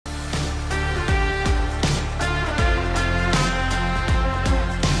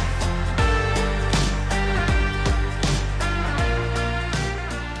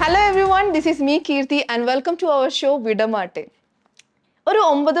everyone, this is me Kirti and welcome to our show Vidamatte. ഒരു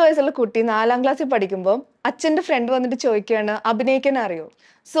 9 വയസ്സുള്ള കുട്ടി 4ാം ക്ലാസ്സിൽ പഠിക്കുമ്പോൾ അച്ഛൻ്റെ ഫ്രണ്ട് വന്നിട്ട് ചോദിക്കുകയാണ് അഭിനയിക്കാൻ അറിയോ.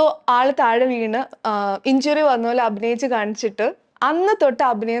 സോ ആള് താഴെ വീണ് ഇഞ്ചുറി വന്ന പോലെ അഭിനയിച്ച് കാണിച്ചിട്ട് അന്ന് തൊട്ട്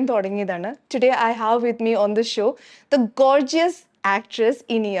അഭിനയം തുടങ്ങിയതാണ്. Today I have with me on the show the gorgeous actress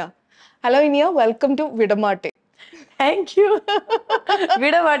Iniya. Hello Iniya, welcome to വിടമാട്ടെ. Thank you.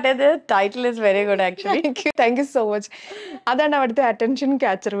 Vidamatte, the title is very good actually. Thank you so much. അതാണ് അവിടുത്തെ അറ്റൻഷൻ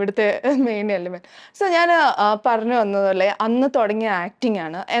ക്യാച്ചർ, ഇവിടുത്തെ മെയിൻ എലിമെന്റ്. സോ ഞാൻ പറഞ്ഞു വന്നതല്ലേ, അന്ന് തുടങ്ങിയ acting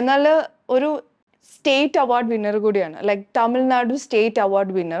ആണ്. എന്നാൽ ഒരു സ്റ്റേറ്റ് അവാർഡ് വിന്നർ കൂടിയാണ്. Like Tamil Nadu state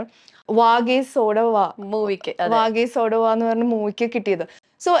award winner വാഗേ സോഡവാ എന്ന് പറഞ്ഞ മൂവിക്ക് കിട്ടിയത്.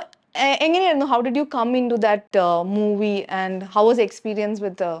 സോ എങ്ങനെയായിരുന്നു, how did you come in to that movie and how was experience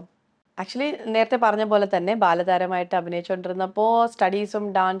with? Actually നേരത്തെ പറഞ്ഞ പോലെ തന്നെ ബാലതാരമായിട്ട് അഭിനയിച്ചുകൊണ്ടിരുന്നപ്പോൾ സ്റ്റഡീസും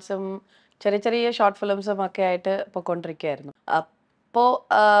ഡാൻസും ചെറിയ ചെറിയ ഷോർട്ട് ഫിലിംസും ഒക്കെ ആയിട്ട് പോയിക്കൊണ്ടിരിക്കുകയായിരുന്നു. അപ്പോൾ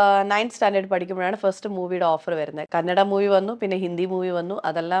 9th സ്റ്റാൻഡേർഡ് പഠിക്കുമ്പോഴാണ് ഫസ്റ്റ് മൂവിയുടെ ഓഫർ വരുന്നത്. കന്നഡ മൂവി വന്നു, പിന്നെ ഹിന്ദി മൂവി വന്നു.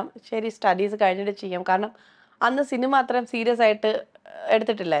 അതെല്ലാം ശരി സ്റ്റഡീസ് കഴിഞ്ഞിട്ട് ചെയ്യാം, കാരണം അന്ന് സിനിമ അത്രയും സീരിയസ് ആയിട്ട്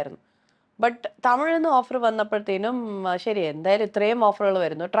എടുത്തിട്ടില്ലായിരുന്നു. ബട്ട് തമിഴിൽ നിന്ന് ഓഫർ വന്നപ്പോഴത്തേനും ശരി എന്തായാലും ഇത്രയും ഓഫറുകൾ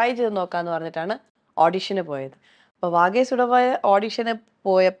വരുന്നു, ട്രൈ ചെയ്ത് നോക്കാമെന്ന് പറഞ്ഞിട്ടാണ് ഓഡിഷന് പോയത്. അപ്പോൾ വാഗേ സുഡവായ ഓഡിഷന്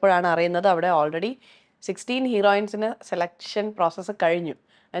പോയപ്പോഴാണ് അറിയുന്നത് അവിടെ ഓൾറെഡി 16 ഹീറോയിൻസിന് സെലക്ഷൻ പ്രോസസ്സ് കഴിഞ്ഞു.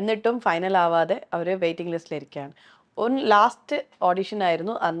 എന്നിട്ടും ഫൈനൽ ആവാതെ അവർ വെയിറ്റിംഗ് ലിസ്റ്റിലിരിക്കുകയാണ്. ലാസ്റ്റ്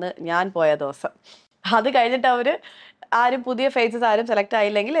ഓഡിഷനായിരുന്നു അന്ന് ഞാൻ പോയ ദിവസം. അത് കഴിഞ്ഞിട്ട് അവർ ആരും പുതിയ ഫേസസ് ആരും സെലക്ട്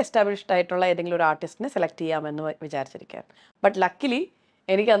ആയില്ലെങ്കിൽ എസ്റ്റാബ്ലിഷ്ഡ് ആയിട്ടുള്ള ഏതെങ്കിലും ഒരു ആർട്ടിസ്റ്റിനെ സെലക്ട് ചെയ്യാമെന്ന് വിചാരിച്ചിരിക്കുകയാണ്. ബട്ട് ലക്കിലി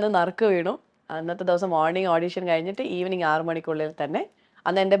എനിക്ക് അന്ന് നറുക്ക് വീണു. അന്നത്തെ ദിവസം മോർണിംഗ് ഓഡിഷൻ കഴിഞ്ഞിട്ട് ഈവനിങ് 6 മണിക്കുള്ളിൽ തന്നെ,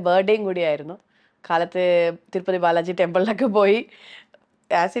 അന്ന് എൻ്റെ ബർത്ത്ഡേയും കൂടിയായിരുന്നു. കാലത്ത് തിരുപ്പതി ബാലാജി ടെമ്പിളിലൊക്കെ പോയി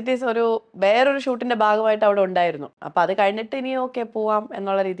ആസ് ഇറ്റ് ഈസ് ഒരു വേറൊരു ഷൂട്ടിൻ്റെ ഭാഗമായിട്ട് അവിടെ ഉണ്ടായിരുന്നു. അപ്പോൾ അത് കഴിഞ്ഞിട്ട് ഇനി ഓക്കെ പോവാം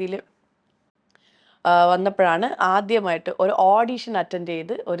എന്നുള്ള രീതിയിൽ വന്നപ്പോഴാണ് ആദ്യമായിട്ട് ഒരു ഓഡിഷൻ അറ്റൻഡ്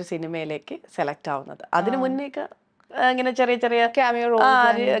ചെയ്ത് ഒരു സിനിമയിലേക്ക് സെലക്ട് ആവുന്നത്. അതിന് മുന്നേക്ക് ഇങ്ങനെ ചെറിയ ചെറിയ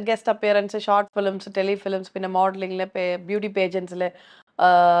guest appearance, short films, telefilms, പിന്നെ മോഡലിങ്ങിലെ ബ്യൂട്ടി പേജൻസിൽ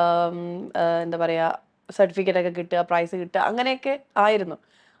എന്താ പറയുക സർട്ടിഫിക്കറ്റ് ഒക്കെ കിട്ടുക, പ്രൈസ് കിട്ടുക, അങ്ങനെയൊക്കെ ആയിരുന്നു.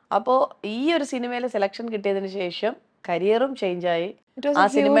 അപ്പോൾ ഈ ഒരു സിനിമയിൽ സെലക്ഷൻ കിട്ടിയതിന് ശേഷം കരിയറും ചേഞ്ചായി. ആ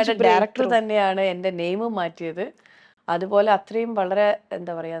സിനിമയുടെ ഡയറക്ടർ തന്നെയാണ് എൻ്റെ നെയിമും മാറ്റിയത്. അതുപോലെ അത്രയും വളരെ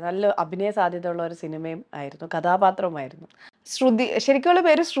എന്താ പറയുക നല്ല അഭിനയ സാധ്യതയുള്ള ഒരു സിനിമയും ആയിരുന്നു, കഥാപാത്രവുമായിരുന്നു. ശ്രുതി, ശരിക്കുള്ള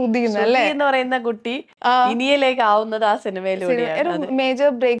പേര് ശ്രുതി എന്ന് പറയുന്ന കുട്ടി ഇനിയയിലേക്ക് ആവുന്നത് ആ സിനിമയിലൂടെയാണ്. മേജർ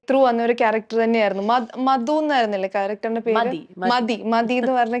ബ്രേക്ക് ത്രൂ വന്ന ഒരു ക്യാരക്ടർ തന്നെയായിരുന്നു. മധു എന്നായിരുന്നില്ലേ ക്യാരക്ടറിന്റെ പേര്? മതി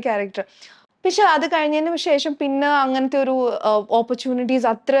എന്ന് പറഞ്ഞ ക്യാരക്ടർ. പക്ഷെ അത് കഴിഞ്ഞതിന് ശേഷം പിന്നെ അങ്ങനത്തെ ഒരു ഓപ്പർച്യൂണിറ്റീസ്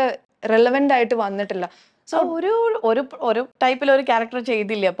അത്ര റെലവെന്റ് ആയിട്ട് വന്നിട്ടില്ല. സോ ഒരു ടൈപ്പിൽ ഒരു ക്യാരക്ടർ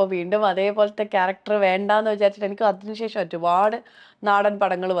ചെയ്തില്ലേ, അപ്പോൾ വീണ്ടും അതേപോലത്തെ ക്യാരക്ടർ വേണ്ടാന്ന് വിചാരിച്ചിട്ട് എനിക്ക് അതിനുശേഷം ഒരുപാട് നാടൻ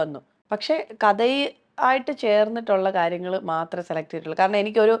പടങ്ങൾ വന്നു. പക്ഷെ കഥയായിട്ട് ചേർന്നിട്ടുള്ള കാര്യങ്ങൾ മാത്രമേ സെലക്ട് ചെയ്തിട്ടുള്ളൂ. കാരണം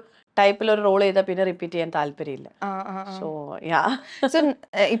എനിക്കൊരു ടൈപ്പിൽ ഒരു റോൾ ചെയ്താൽ പിന്നെ റിപ്പീറ്റ് ചെയ്യാൻ താല്പര്യമില്ല. സോ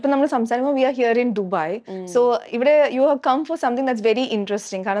ഇപ്പൊ നമ്മൾ സംസാരിക്കുമ്പോൾ V are here in Dubai. So ഇവിടെ you have come for something that's very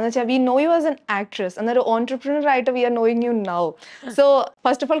interesting. കാരണം എന്ന് വെച്ചാൽ we know U as an actress, എന്നൊരു ഓൺടർപ്രണർ ആയിട്ട് V R knowing you now. So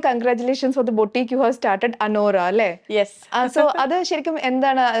first of all congratulations for the boutique you have started, Anora അല്ലേ? Yes. So അത് ശരിക്കും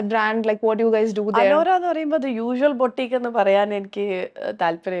എന്താണ് brand, like what you guys do there? Anora എന്ന് പറയുമ്പോൾ അത് usual boutique എന്ന് പറയാൻ എനിക്ക്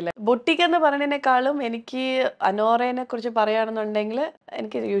താല്പര്യമില്ല. ബൊട്ടീക്ക് എന്ന് പറയുന്നതിനേക്കാളും എനിക്ക് അനോറയെ കുറിച്ച് പറയുകയാണെന്നുണ്ടെങ്കിൽ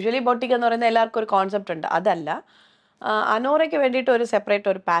എനിക്ക് യൂഷ്വലി ബൊട്ടിക് എന്ന് പറയുന്നത് എല്ലാവർക്കും ഒരു കോൺസെപ്റ്റ് ഉണ്ട്. അതല്ല, അനോറയ്ക്ക് വേണ്ടിയിട്ട് ഒരു സെപ്പറേറ്റ്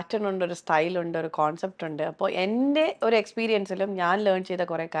ഒരു പാറ്റേൺ ഉണ്ട്, ഒരു സ്റ്റൈലുണ്ട്, ഒരു കോൺസെപ്റ്റ് ഉണ്ട്. അപ്പോൾ എൻ്റെ ഒരു എക്സ്പീരിയൻസിലും ഞാൻ ലേൺ ചെയ്ത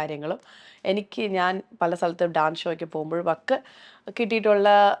കുറേ കാര്യങ്ങളും ഞാൻ പല സ്ഥലത്തും ഡാൻസ് ഷോയ്ക്ക് പോകുമ്പോഴും ഒക്കെ കിട്ടിയിട്ടുള്ള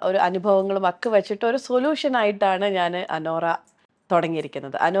ഒരു അനുഭവങ്ങളും ഒക്കെ വെച്ചിട്ട് ഒരു സൊല്യൂഷനായിട്ടാണ് ഞാൻ അനോറ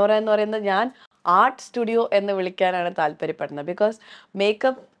തുടങ്ങിയിരിക്കുന്നത്. അനോറ എന്ന് പറയുന്നത് ഞാൻ ആർട്ട് സ്റ്റുഡിയോ എന്ന് വിളിക്കാനാണ് താല്പര്യപ്പെടുന്നത്. Because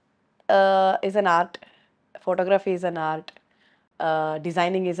makeup is an art, photography is an art,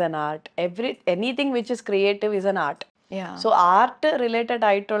 designing is an art, anything which is creative is an art. So art related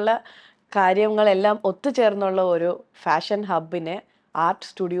ആയിട്ടുള്ള കാര്യങ്ങളെല്ലാം ഒത്തുചേർന്നുള്ള ഒരു ഫാഷൻ ഹബിനെ ആർട്ട്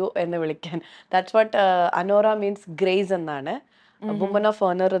സ്റ്റുഡിയോ എന്ന് വിളിക്കാൻ, that's what Anora means grace എന്നാണ്. Woman of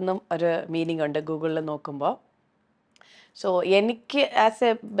owner എന്നും ഒരു meaning ഉണ്ട് ഗൂഗിളിൽ നോക്കുമ്പോൾ. സോ എനിക്ക്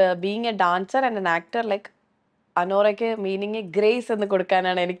as A being A dancer and an actor, like അനോറയ്ക്ക് meaning grace എന്ന്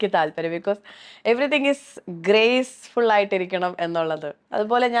കൊടുക്കാനാണ് എനിക്ക് താല്പര്യം. ബിക്കോസ് എവറിത്തിങ് ഈസ് ഗ്രേസ്ഫുൾ ആയിട്ടിരിക്കണം എന്നുള്ളത്.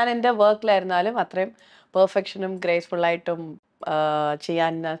 അതുപോലെ ഞാൻ എൻ്റെ വർക്കിലായിരുന്നാലും അത്രയും പെർഫെക്ഷനും ഗ്രേസ്ഫുള്ളായിട്ടും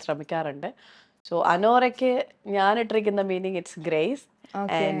ചെയ്യാൻ ഞാൻ ശ്രമിക്കാറുണ്ട്. സോ അനോറയ്ക്ക് ഞാൻ ഇട്ടിരിക്കുന്ന meaning it's grace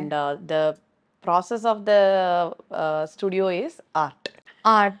and the process of the studio is art.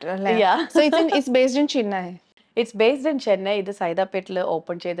 So it's based in Chennai. It's based in Chennai. ഇത് സൈദാപേട്ടിൽ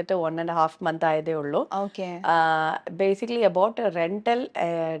ഓപ്പൺ ചെയ്തിട്ട് 1.5 month ആയതേ ഉള്ളൂ. Basically about rental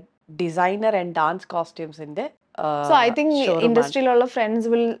designer and dance കോസ്റ്റ്യൂംസിന്റെ So I think industry friends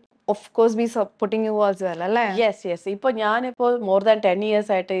will of course be supporting you as well, അല്ലേ? Yes. ഇപ്പോൾ ഞാനിപ്പോൾ more than 10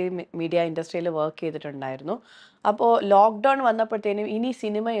 years ആയിട്ട് ഈ media ഇൻഡസ്ട്രിയിൽ വർക്ക് ചെയ്തിട്ടുണ്ടായിരുന്നു. അപ്പോൾ ലോക്ക്ഡൗൺ വന്നപ്പോഴത്തേനും ഇനി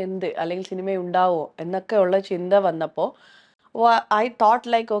സിനിമ എന്ത്, അല്ലെങ്കിൽ സിനിമ ഉണ്ടാവോ എന്നൊക്കെ ഉള്ള ചിന്ത വന്നപ്പോൾ I thought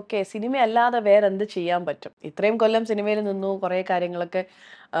like okay, cinema അല്ലാതെ വേറെ എന്ത് ചെയ്യാൻ പറ്റും. ഇത്രയും കൊല്ലം സിനിമയിൽ നിന്നു, കുറേ കാര്യങ്ങളൊക്കെ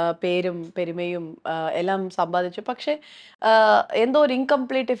പേരും പെരുമയും എല്ലാം സമ്പാദിച്ചു. പക്ഷെ എന്തോ ഒരു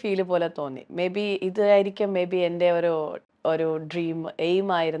ഇൻകംപ്ലീറ്റ് ഫീല് പോലെ തോന്നി. മേ ബി ഇതായിരിക്കും മേ ബി എൻ്റെ ഒരു ഡ്രീം എയിം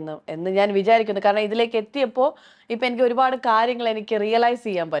ആയിരുന്നു എന്ന് ഞാൻ വിചാരിക്കുന്നു. കാരണം ഇതിലേക്ക് എത്തിയപ്പോൾ ഇപ്പം എനിക്ക് ഒരുപാട് കാര്യങ്ങൾ എനിക്ക് റിയലൈസ്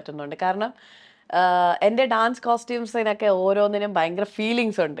ചെയ്യാൻ പറ്റുന്നുണ്ട്. കാരണം എൻ്റെ ഡാൻസ് കോസ്റ്റ്യൂംസിനൊക്കെ ഓരോന്നിനും ഭയങ്കര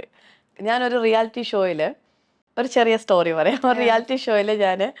ഫീലിങ്സ് ഉണ്ട്. ഞാനൊരു റിയാലിറ്റി ഷോയിൽ ഒരു ചെറിയ സ്റ്റോറി പറയാം. ഒരു റിയാലിറ്റി ഷോയിൽ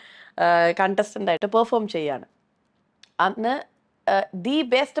ഞാൻ കണ്ടസ്റ്റൻ്റ് ആയിട്ട് പെർഫോം ചെയ്യാണ്. അന്ന് ദി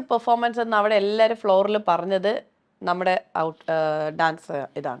ബെസ്റ്റ് പെർഫോമൻസ് എന്ന് അവിടെ എല്ലാവരും ഫ്ലോറിൽ പറഞ്ഞത് നമ്മുടെ ഡാൻസ്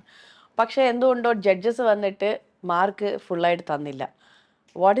ഇതാണ്. പക്ഷേ എന്തുകൊണ്ടോ ജഡ്ജസ് വന്നിട്ട് മാർക്ക് ഫുള്ളായിട്ട് തന്നില്ല.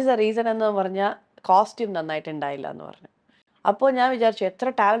 വാട്ട് ഈസ് ദ റീസൺ എന്ന് പറഞ്ഞാൽ കോസ്റ്റ്യൂം നന്നായിട്ടുണ്ടായില്ല എന്ന് പറഞ്ഞു. അപ്പോൾ ഞാൻ വിചാരിച്ചു, എത്ര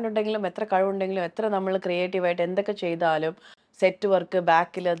ടാലൻ്റ് ഉണ്ടെങ്കിലും എത്ര കഴിവുണ്ടെങ്കിലും എത്ര നമ്മൾ ക്രിയേറ്റീവായിട്ട് എന്തൊക്കെ ചെയ്താലും, സെറ്റ് വർക്ക്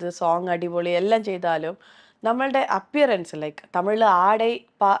ബാക്കിൽ അത് സോങ് അടിപൊളി എല്ലാം ചെയ്താലും നമ്മളുടെ അപ്പിയറൻസ്, ലൈക്ക് തമിഴിൽ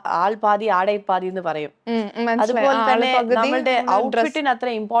ആൾ പാതി ആടൈ പാതി എന്ന് പറയും. അതുപോലെ തന്നെ നമ്മളുടെ ഔട്ട്ഫിറ്റിന് അത്ര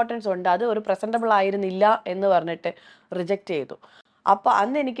ഇമ്പോർട്ടൻസ് ഉണ്ട്, അത് ഒരു പ്രസന്റബിൾ ആയിരുന്നില്ല എന്ന് പറഞ്ഞിട്ട് റിജക്റ്റ് ചെയ്തു. അപ്പൊ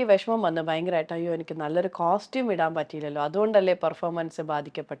അന്ന് എനിക്ക് വിഷമം വന്നു ഭയങ്കരമായിട്ട്. അയ്യോ, എനിക്ക് നല്ലൊരു കോസ്റ്റ്യൂം ഇടാൻ പറ്റിയില്ലല്ലോ, അതുകൊണ്ടല്ലേ പെർഫോമൻസ്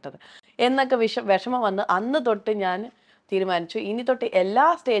ബാധിക്കപ്പെട്ടത് എന്നൊക്കെ വിഷമം വന്ന് അന്ന് തൊട്ട് ഞാൻ തീരുമാനിച്ചു, ഇനി തൊട്ട് എല്ലാ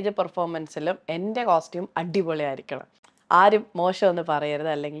സ്റ്റേജ് പെർഫോമൻസിലും എൻ്റെ കോസ്റ്റ്യൂം അടിപൊളിയായിരിക്കണം, ആരും മോശമൊന്നും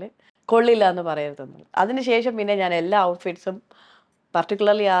പറയരുത്, അല്ലെങ്കിൽ കൊള്ളില്ല എന്ന് പറയരുതെന്നുള്ളത്. അതിനുശേഷം പിന്നെ ഞാൻ എല്ലാ ഔട്ട്ഫിറ്റ്സും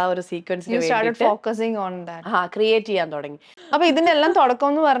പർട്ടിക്കുലർലി ആ ഒരു സീക്വൻസിന് ക്രിയേറ്റ് ചെയ്യാൻ തുടങ്ങി. അപ്പൊ ഇതിനെല്ലാം തുടക്കം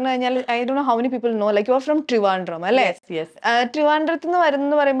എന്ന് പറഞ്ഞു കഴിഞ്ഞാൽ I don't know how many people know, like you are from Trivandrum അല്ലേ? ട്രിവാൻഡ്രത്ത് നിന്ന്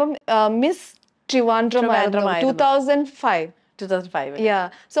വരുന്ന പറയുമ്പോൾ മിസ് ട്രിവാൻഡ്രം 2005.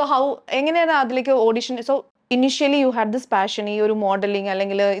 സോ ഹൗ, എങ്ങനെയാണ് അതിലേക്ക് audition? So initially you had this passion, ഈ ഒരു മോഡലിംഗ്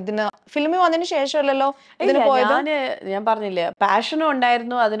അല്ലെങ്കിൽ ഇതിന് ഫിലിമിൽ വന്നതിന് ശേഷമല്ലല്ലോ ഇതിന് പോയത്? ഞാൻ പറഞ്ഞില്ലേ, പാഷനും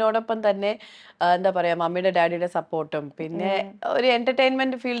ഉണ്ടായിരുന്നു, അതിനോടൊപ്പം തന്നെ എന്താ പറയാ, മമ്മിയുടെ ഡാഡിയുടെ സപ്പോർട്ടും, പിന്നെ ഒരു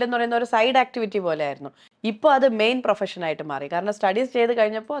എന്റർടൈൻമെന്റ് ഫീൽഡ് എന്ന് പറയുന്ന ഒരു സൈഡ് ആക്ടിവിറ്റി പോലെ ആയിരുന്നു. ഇപ്പൊ അത് മെയിൻ പ്രൊഫഷൻ ആയിട്ട് മാറി. കാരണം സ്റ്റഡീസ് ചെയ്ത്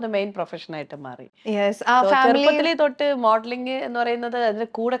കഴിഞ്ഞപ്പോൾ അത് മെയിൻ പ്രൊഫഷൻ ആയിട്ട് മാറി. ചെറുപ്പത്തിലേ തൊട്ട് മോഡലിംഗ് എന്ന് പറയുന്നത് അതിന്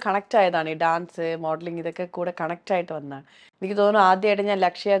കൂടെ കണക്ട് ആയതാണ്. ഈ ഡാൻസ്, മോഡലിംഗ് ഇതൊക്കെ കൂടെ കണക്ട് ആയിട്ട് വന്നതാണ്. എനിക്ക് തോന്നുന്നു ആദ്യമായിട്ട് ഞാൻ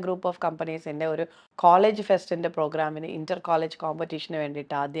ലക്ഷ്യ ഗ്രൂപ്പ് ഓഫ് കമ്പനീസിന്റെ ഒരു കോളേജ് ഫെസ്റ്റിന്റെ പ്രോഗ്രാമിന്, ഇന്റർ കോളേജ് കോമ്പറ്റീഷന്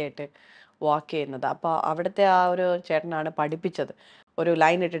വേണ്ടിയിട്ട് ആദ്യമായിട്ട് വാക്ക് ചെയ്യുന്നത്. അപ്പോൾ അവിടുത്തെ ആ ഒരു ചേട്ടനാണ് പഠിപ്പിച്ചത്. ഒരു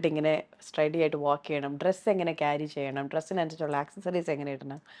ലൈൻ ഇട്ടിട്ട് ഇങ്ങനെ സ്ട്രൈഡി ആയിട്ട് വാക്ക് ചെയ്യണം, ഡ്രസ്സ് എങ്ങനെ ക്യാരി ചെയ്യണം, ഡ്രസ്സിനനുസരിച്ചുള്ള ആക്സസറീസ് എങ്ങനെ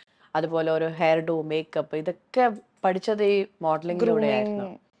ഇടണം, അതുപോലെ ഒരു ഹെയർ ഡു, മേക്കപ്പ്, ഇതൊക്കെ പഠിച്ചത് ഈ മോഡലിംഗിലൂടെ ആയിരുന്നു.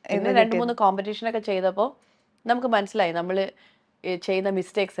 പിന്നെ 2-3 കോമ്പറ്റീഷനൊക്കെ ചെയ്തപ്പോൾ നമുക്ക് മനസ്സിലായി നമ്മൾ ചെയ്യുന്ന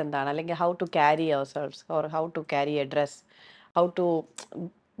മിസ്റ്റേക്സ് എന്താണ്, അല്ലെങ്കിൽ how to carry our selves or how to carry A dress, how to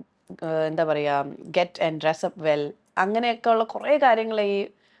എന്താ പറയുക, get and dress up well, അങ്ങനെയൊക്കെ ഉള്ള കുറേ കാര്യങ്ങൾ ഈ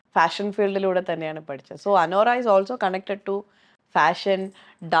ഫാഷൻ ഫീൽഡിലൂടെ തന്നെയാണ് പഠിച്ചത്. So Anora is also connected to fashion,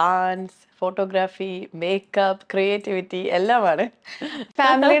 dance, photography, makeup, creativity എല്ലാമാണ്.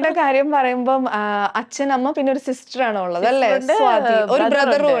 ഫാമിലിയുടെ കാര്യം പറയുമ്പം അച്ഛൻ, അമ്മ, പിന്നെ ഒരു സിസ്റ്റർ ആണ് ഉള്ളത് അല്ലേ? സ്വാതി, ഒരു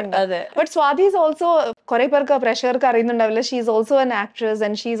ബ്രദറും ഉണ്ട്. ബട്ട് സ്വാതി ഈസ് ഓൾസോ, കുറെ പേർക്ക് പ്രേക്ഷകർക്ക് അറിയുന്നുണ്ടാവില്ല, she is also an actress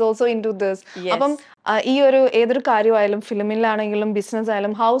and she is also in to this. അപ്പം ഈ ഒരു ഏതൊരു കാര്യമായാലും, ഫിലിമിലാണെങ്കിലും ബിസിനസ്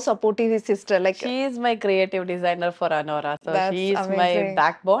ആയാലും, how supportive is sister? Like she is my creative designer four Anora. So she is my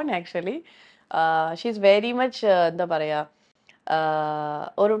back bone actually. She is very much എന്താ പറയാ,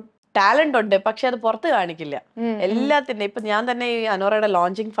 ഒരു talent ഉണ്ട്, പക്ഷെ അത് പുറത്ത് കാണിക്കില്ല എല്ലാത്തിൻ്റെ. ഇപ്പൊ ഞാൻ തന്നെ ഈ അനോറയുടെ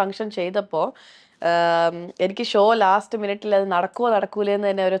ലോഞ്ചിങ് ഫംഗ്ഷൻ ചെയ്തപ്പോൾ എനിക്ക് ഷോ ലാസ്റ്റ് മിനിറ്റിൽ അത് നടക്കൂലേ എന്ന്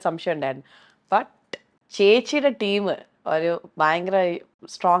തന്നെ ഒരു സംശയം ഉണ്ടായിരുന്നു. ബട്ട് ചേച്ചിയുടെ ടീം ഒരു ഭയങ്കര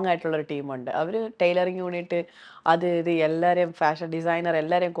സ്ട്രോങ് ആയിട്ടുള്ളൊരു ടീമുണ്ട്. അവർ ടൈലറിങ് യൂണിറ്റ്, അത് ഇത് എല്ലാവരെയും, ഫാഷൻ ഡിസൈനർ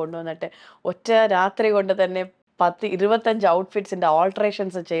എല്ലാവരെയും കൊണ്ടുവന്നിട്ട് ഒറ്റ രാത്രി കൊണ്ട് തന്നെ 10-25 ഔട്ട്ഫിറ്റ്സിന്റെ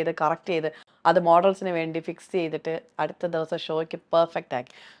ഓൾട്ടറേഷൻസ് ചെയ്ത് കറക്റ്റ് ചെയ്ത് അത് മോഡൽസിന് വേണ്ടി ഫിക്സ് ചെയ്തിട്ട് അടുത്ത ദിവസം ഷോയ്ക്ക് പെർഫെക്റ്റ്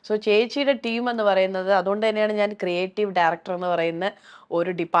ആക്കി. സോ ചേച്ചിയുടെ ടീം എന്ന് പറയുന്നത്, അതുകൊണ്ട് തന്നെയാണ് ഞാൻ ക്രിയേറ്റീവ് ഡയറക്ടർ എന്ന് പറയുന്ന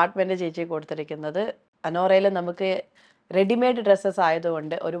ഒരു ഡിപ്പാർട്ട്മെന്റ് ചേച്ചി കൊടുത്തിരിക്കുന്നത്. അനോറയിൽ നമുക്ക് റെഡിമെയ്ഡ് ഡ്രസ്സസ്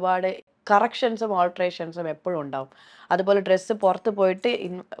ആയതുകൊണ്ട് ഒരുപാട് കറക്ഷൻസും ഓൾട്ടറേഷൻസും എപ്പോഴും ഉണ്ടാവും. അതുപോലെ ഡ്രസ്സ് പുറത്ത് പോയിട്ട്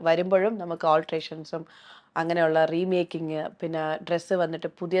വരുമ്പോഴും നമുക്ക് ഓൾട്ടറേഷൻസും അങ്ങനെയുള്ള റീമേക്കിങ്, പിന്നെ ഡ്രസ്സ് വന്നിട്ട്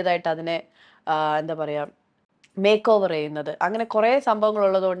പുതിയതായിട്ട് അതിനെ എന്താ പറയുക, മേക്ക് ഓവർ ചെയ്യുന്നത്, അങ്ങനെ കുറേ സംഭവങ്ങൾ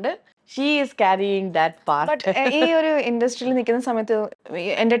ഉള്ളതുകൊണ്ട് she is carrying that part. ഈ ഒരു ഇൻഡസ്ട്രിയിൽ നിൽക്കുന്ന സമയത്ത്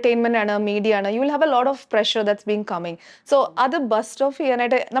എന്റർടൈൻമെന്റ് ആണ്, മീഡിയ ആണ്, you will have a lot of pressure that's being coming. So അത് ബസ്റ്റ് ഓഫ്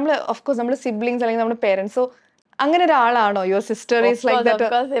ചെയ്യാനായിട്ട് നമ്മൾ, ഓഫ് കോഴ്സ്, നമ്മുടെ സിബ്ലിങ്സ് അല്ലെങ്കിൽ നമ്മുടെ പേരൻസ്, സോ അങ്ങനെ ഒരാളാണോ your sister? Is like that?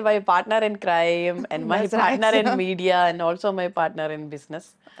 Of course, my partner in crime and my partner in media and also my partner in business.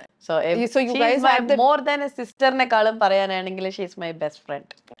 So So you she's guys my had the more than a sister നെക്കാളും പറയാനാണെങ്കിൽ she's my best friend.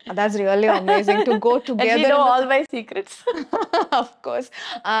 that's really amazing to go And she together know in the all my secrets. of course.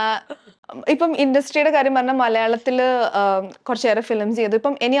 ഇപ്പം ഇൻഡസ്ട്രിയുടെ കാര്യം പറഞ്ഞാൽ മലയാളത്തിൽ കുറച്ചേറെ films ചെയ്തു.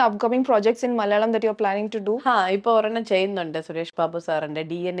 ഇപ്പം any upcoming projects in Malayalam that you are planning to do? ഇപ്പൊ ഒരെണ്ണം ചെയ്യുന്നുണ്ട്, സുരേഷ് ബാബു സാറിന്റെ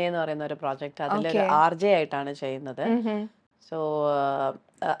DNA എന്ന് പറയുന്ന ഒരു പ്രോജക്റ്റ്. അതിലൊരു RJ ആയിട്ടാണ് ചെയ്യുന്നത്. സോ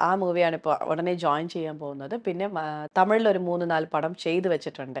ആ മൂവിയാണ് ഇപ്പോൾ ഉടനെ ജോയിൻ ചെയ്യാൻ പോകുന്നത്. പിന്നെ തമിഴിലൊരു 3-4 പടം ചെയ്തു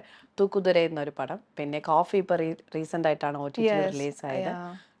വെച്ചിട്ടുണ്ട്. തൂക്കുതുരൈ എന്നൊരു പടം, പിന്നെ കോഫി ഇപ്പൊ റീസെന്റ് ആയിട്ടാണ് OTT റിലീസ് ആയത്.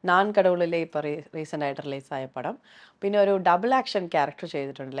 നാൻ കടവുളിലെ ഇപ്പൊ റീസെന്റ് ആയിട്ട് റിലീസായ പടം. പിന്നെ ഒരു ഡബിൾ ആക്ഷൻ ക്യാരക്ടർ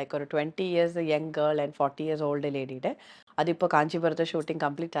ചെയ്തിട്ടുണ്ട്, ലൈക്ക് ഒരു 20 years young girl and 40 years old ലേഡിയുടെ. അതിപ്പോ കാഞ്ചീപുരത്തെ ഷൂട്ടിംഗ്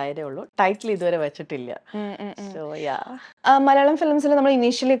കംപ്ലീറ്റ് ആയതേ ഉള്ളൂ. ടൈറ്റിൽ ഇതുവരെ വെച്ചിട്ടില്ല. സോ യാ, മലയാളം ഫിലിംസിൽ നമ്മൾ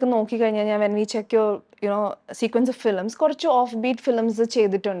ഇനീഷ്യലി ഒക്കെ നോക്കി കഴിഞ്ഞാൽ when we check you know sequence of films കുറച്ച് ഓഫ് ബീറ്റ് ഫിലിംസ്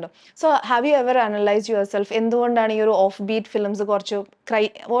ചെയ്തിട്ടുണ്ട്. So have you ever analyse your self, എന്തുകൊണ്ടാണ് ഈ ഒരു ഓഫ് ബീറ്റ് ഫിലിംസ് കുറച്ച്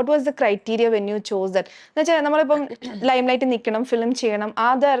what was the criteria when you chose that? എന്ന് വെച്ചാൽ നമ്മളിപ്പം ലൈം ലൈറ്റ് നിൽക്കണം, ഫിലിം ചെയ്യണം,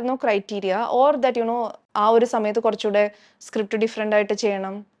 അതായിരുന്നു ക്രൈറ്റീരിയ? ഓർ ദാറ്റ് യുനോ ആ ഒരു സമയത്ത് കുറച്ചുകൂടെ സ്ക്രിപ്റ്റ് ഡിഫറെൻ്റ് ആയിട്ട്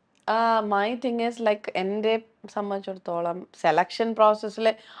ചെയ്യണം? മൈ തിങ് ഈസ് ലൈക്ക് എന്നെ സംബന്ധിച്ചിടത്തോളം സെലക്ഷൻ പ്രോസസ്സിൽ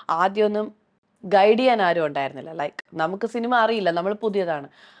ആദ്യമൊന്നും ഗൈഡ് ചെയ്യാൻ ആരും ഉണ്ടായിരുന്നില്ല. ലൈക്ക് നമുക്ക് സിനിമ അറിയില്ല, നമ്മൾ പുതിയതാണ്.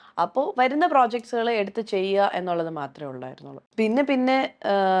 അപ്പോൾ വരുന്ന പ്രോജക്ട്സുകൾ എടുത്ത് ചെയ്യുക എന്നുള്ളത് മാത്രമേ ഉള്ളായിരുന്നുള്ളൂ. പിന്നെ പിന്നെ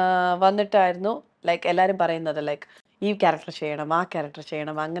വന്നിട്ടായിരുന്നു ലൈക്ക് എല്ലാവരും പറയുന്നത് ലൈക്ക് ഈ ക്യാരക്ടർ ചെയ്യണം, ആ ക്യാരക്ടർ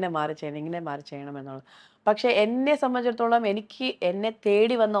ചെയ്യണം, അങ്ങനെ മാറി ചെയ്യണം, ഇങ്ങനെ മാറി ചെയ്യണം എന്നുള്ളത്. പക്ഷെ എന്നെ സംബന്ധിച്ചിടത്തോളം എനിക്ക് എന്നെ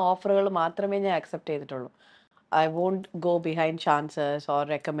തേടി വന്ന ഓഫറുകൾ മാത്രമേ ഞാൻ അക്സെപ്റ്റ് ചെയ്തിട്ടുള്ളൂ. I won't go behind chances or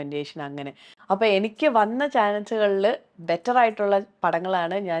recommendation അങ്ങനെ. അപ്പോൾ എനിക്ക് വന്ന ചാൻസുകളിൽ ബെറ്റർ ആയിട്ടുള്ള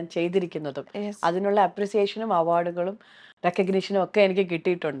പടങ്ങളാണ് ഞാൻ ചെയ്തിരിക്കുന്നതും. അതിനുള്ള അപ്രിസിയേഷനും അവാർഡുകളും റെക്കഗ്നീഷനും ഒക്കെ എനിക്ക്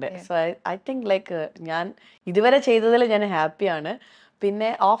കിട്ടിയിട്ടുണ്ട്. സോ ഐ തിങ്ക് ലൈക്ക് ഞാൻ ഇതുവരെ ചെയ്തതിൽ ഞാൻ ഹാപ്പിയാണ്. പിന്നെ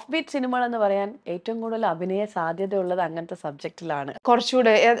ഓഫ് ബീറ്റ് സിനിമകൾ എന്ന് പറയാൻ ഏറ്റവും കൂടുതൽ അഭിനയ സാധ്യതയുള്ളത് അങ്ങനത്തെ സബ്ജക്റ്റിലാണ്.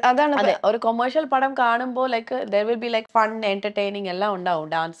 കുറച്ചുകൂടെ അതാണ്. അതെ, ഒരു കൊമേഴ്ഷ്യൽ പടം കാണുമ്പോൾ like there will be like fun, entertaining എല്ലാം ഉണ്ടാവും,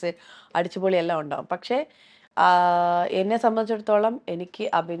 ഡാൻസ്, അടിച്ചുപൊളി എല്ലാം ഉണ്ടാവും. പക്ഷേ എന്നെ സംബന്ധിച്ചിടത്തോളം എനിക്ക്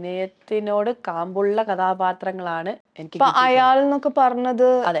അഭിനയത്തിനോട് കാമ്പുള്ള കഥാപാത്രങ്ങളാണ് എനിക്ക്. അയാൾ എന്നൊക്കെ പറഞ്ഞത്,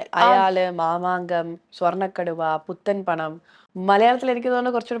 അതെ, അയാള്, മാമാങ്കം, സ്വർണ്ണക്കടുവ, പുത്തൻ പണം, മലയാളത്തിൽ എനിക്ക്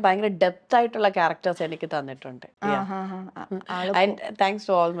തോന്നുന്നു കുറച്ചുകൂടി ഭയങ്കര ഡെപ്ത് ആയിട്ടുള്ള ക്യാരക്ടേഴ്സ് എനിക്ക് തന്നിട്ടുണ്ട്. Thanks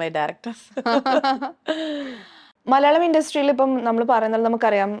to all my directors. Malayalam ഇൻഡസ്ട്രിയിൽ ഇപ്പം നമ്മൾ പറയുന്നത്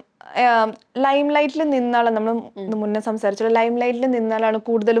നമുക്കറിയാം, ലൈം ലൈറ്റിൽ നിന്നാണ്, നമ്മൾ മുന്നേ സംസാരിച്ചത്, ലൈം ലൈറ്റിൽ നിന്നാലാണ്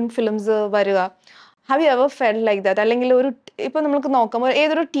കൂടുതലും ഫിലിംസ് വരിക. Have you ever felt like that? അല്ലെങ്കിൽ ഒരു ഇപ്പൊ നമുക്ക് നോക്കാം,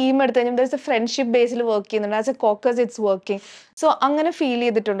 ഏതൊരു ടീം എടുത്തു കഴിഞ്ഞാൽ ഫ്രണ്ട്ഷിപ്പ് ബേസിൽ വർക്ക് ചെയ്യുന്നുണ്ട്, as A caucus it's working. So അങ്ങനെ ഫീൽ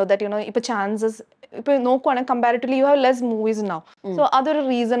ചെയ്തിട്ടുണ്ടോ ദാറ്റ് യുനോ ഇപ്പൊ ചാൻസസ് ഇപ്പൊ നോക്കുവാണെങ്കിൽ comparatively you have less movies now, so അതൊരു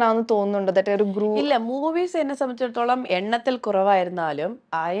റീസൺ ആണെന്ന് തോന്നുന്നുണ്ടോ ദാറ്റ് ഒരു ഗ്രൂപ്പ്? ഇല്ല, മൂവീസ് എന്നെ സംബന്ധിച്ചിടത്തോളം എണ്ണത്തിൽ കുറവായിരുന്നാലും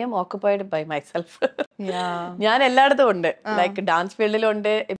I M occupied by myself. ഞാൻ എല്ലായിടത്തും ഉണ്ട്, ലൈക്ക് ഡാൻസ്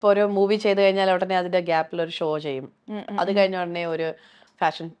ഫീൽഡിലുണ്ട്. ഇപ്പൊ ഒരു മൂവി ചെയ്ത് കഴിഞ്ഞാൽ ഉടനെ അതിന്റെ ഗ്യാപ്പിൽ ഒരു ഷോ ചെയ്യും, അത് കഴിഞ്ഞ ഉടനെ ഒരു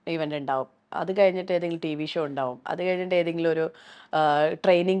ഫാഷൻ ഈവന്റ് ഉണ്ടാവും, അത് കഴിഞ്ഞിട്ട് ഏതെങ്കിലും TV ഷോ ഉണ്ടാവും, അത് കഴിഞ്ഞിട്ട് ഏതെങ്കിലും ഒരു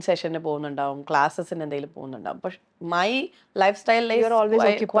ട്രെയിനിങ് സെഷന് പോകുന്നുണ്ടാവും, ക്ലാസ്സസിന് എന്തെങ്കിലും പോകുന്നുണ്ടാവും. പക്ഷെ my life style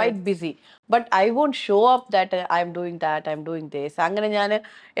is quite BC, but I won't show up that I am doing that, I am doing this. അങ്ങനെ ഞാൻ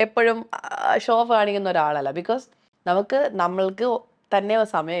എപ്പോഴും ഷോ ഓഫ് കാണിക്കുന്ന ഒരാളല്ല. ബിക്കോസ് നമ്മൾക്ക് തന്നെ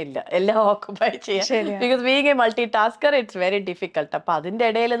സമയമില്ല എല്ലാം ഓക്കുപൈ ചെയ്യാൻ. Because being A multi Tusker it's very difficult. അപ്പൊ അതിന്റെ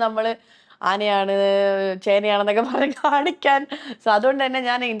ഇടയിൽ നമ്മൾ ആനയാണ്, ചേനയാണെന്നൊക്കെ പറഞ്ഞ് കാണിക്കാൻ. സോ അതുകൊണ്ട് തന്നെ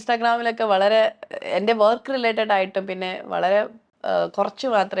ഞാൻ ഇൻസ്റ്റാഗ്രാമിലൊക്കെ വളരെ എൻ്റെ വർക്ക് റിലേറ്റഡ് ആയിട്ടും പിന്നെ വളരെ കുറച്ച്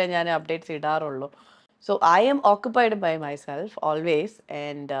മാത്രമേ ഞാൻ updates ഇടാറുള്ളൂ. So I M occupied by myself always.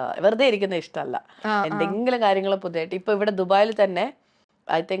 And വെറുതെ ഇരിക്കുന്ന ഇഷ്ടമല്ല, എന്തെങ്കിലും കാര്യങ്ങൾ പുതിയതായിട്ട്. ഇപ്പൊ ഇവിടെ ദുബായിൽ തന്നെ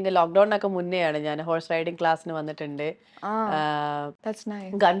ഐ തിങ്ക് ലോക്ക്ഡൌണിനൊക്കെ മുന്നെയാണ് ഞാൻ ഹോഴ്സ് റൈഡിങ് ക്ലാസ്സിന് വന്നിട്ടുണ്ട്,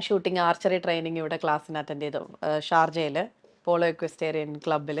 ഗൺ ഷൂട്ടിങ്, ആർച്ചറി ട്രെയിനിങ് ഇവിടെ ക്ലാസ്സിന് അറ്റൻഡ് ചെയ്തു ഷാർജയില് പോളോ എക്വസ്റ്റേറിയൻ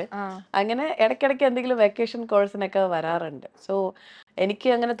ക്ലബില്. അങ്ങനെ ഇടയ്ക്കിടയ്ക്ക് എന്തെങ്കിലും വെക്കേഷൻ കോഴ്സിനൊക്കെ വരാറുണ്ട്. സോ എനിക്ക്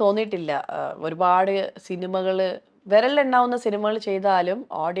അങ്ങനെ തോന്നിയിട്ടില്ല ഒരുപാട് സിനിമകൾ, വിരലിലെണ്ണാവുന്ന സിനിമകൾ ചെയ്താലും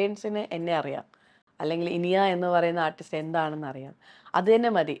ഓഡിയൻസിന് എന്നെ അറിയാം, അല്ലെങ്കിൽ ഇനിയ എന്ന് പറയുന്ന ആർട്ടിസ്റ്റ് എന്താണെന്ന് അറിയാം. അത്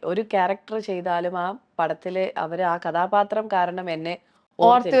തന്നെ മതി. ഒരു ക്യാരക്ടർ ചെയ്താലും ആ പടത്തില് അവര് ആ കഥാപാത്രം കാരണം എന്നെ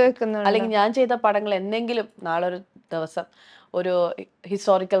അല്ലെങ്കിൽ ഞാൻ ചെയ്ത പടങ്ങൾ എന്തെങ്കിലും നാളെ ഒരു ദിവസം ഒരു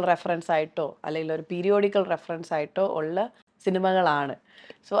ഹിസ്റ്റോറിക്കൽ റെഫറൻസ് ആയിട്ടോ അല്ലെങ്കിൽ ഒരു പീരിയോഡിക്കൽ റെഫറൻസ് ആയിട്ടോ ഉള്ള സിനിമകളാണ്.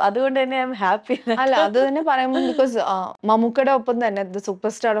 സോ അതുകൊണ്ട് തന്നെ ഐ എം ഹാപ്പി. അല്ല, അത് തന്നെ പറയുമ്പോൾ ബിക്കോസ് മമ്മൂക്കയുടെ ഒപ്പം തന്നെ the super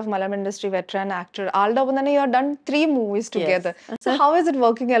star of Malayalam industry, veteran actor, ആളുടെ ഒപ്പം തന്നെ you have done 3 movies together. So how is it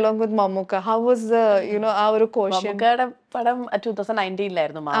working along with Mammukka? How was you know ആ ഒരു കോഷൻ? മമ്മൂക്കയുടെ പടം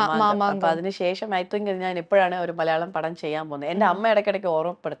 2019-ലായിരുന്നു മാമാങ്കം. അപ്പൊ അതിനുശേഷം ഐ തിങ്ക് ഞാൻ ഇപ്പോഴാണ് ഒരു മലയാളം പടം ചെയ്യാൻ പോകുന്നത്. എന്റെ അമ്മ ഇടയ്ക്കിടയ്ക്ക്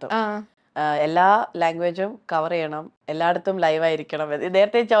ഓർമ്മപ്പെടുത്തും, എല്ലാ ലാംഗ്വേജും കവർ ചെയ്യണം, എല്ലായിടത്തും ലൈവായിരിക്കണം.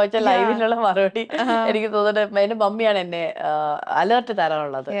 നേരത്തെ ചോദിച്ച ലൈവിനുള്ള മറുപടി എനിക്ക് തോന്നുന്നത് എൻ്റെ മമ്മിയാണ് എന്നെ അലേർട്ട്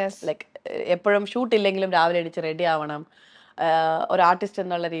തരാനുള്ളത്. ലൈക്ക് എപ്പോഴും ഷൂട്ട് ഇല്ലെങ്കിലും രാവിലെ എണീച്ച് റെഡി ആവണം, ഒരു ആർട്ടിസ്റ്റ്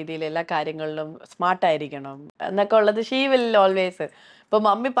എന്നുള്ള രീതിയിൽ എല്ലാ കാര്യങ്ങളിലും സ്മാർട്ടായിരിക്കണം എന്നൊക്കെ ഉള്ളത് ഷീ വിൽ ഓൾവേസ്. ഇപ്പൊ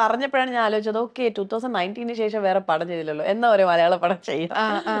മമ്മി പറഞ്ഞപ്പോഴാണ് ഞാൻ ആലോചിച്ചത്, ഓക്കെ 2019 ശേഷം വേറെ പടം ചെയ്തില്ലല്ലോ, എന്നാ ഒരു മലയാള പടം ചെയ്യാം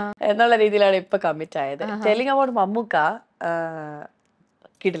എന്നുള്ള രീതിയിലാണ് ഇപ്പൊ കമ്മിറ്റ് ആയത്. Telling about Mammukka,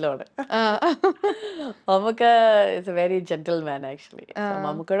 കിടിലോട്. Mammukka is A very gentleman actually.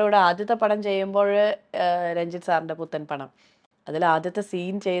 മമ്മൂക്കയുടെ കൂടെ ആദ്യത്തെ പടം ചെയ്യുമ്പോൾ രഞ്ജിത്ത് സാറിന്റെ പുത്തൻ പണം, അതിൽ ആദ്യത്തെ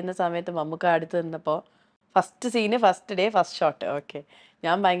സീൻ ചെയ്യുന്ന സമയത്ത് മമ്മൂക്ക അടുത്ത് നിന്നപ്പോൾ first scene first day first shot, okay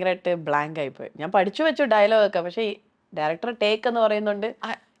ഞാൻ ഭയങ്കരമായിട്ട് ബ്ലാങ്ക് ആയിപ്പോയി. ഞാൻ പഠിച്ചു വെച്ചു ഡയലോഗ് ഒക്കെ, പക്ഷെ ഈ ഡയറക്ടർ ടേക്ക് എന്ന് പറയുന്നുണ്ട്,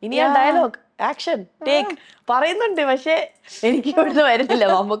 ഇനി ആ ഡയലോഗ് ആക്ഷൻ ടേക്ക് പറയുന്നുണ്ട്, പക്ഷെ എനിക്ക് ഇവിടുന്ന് വരുന്നില്ല.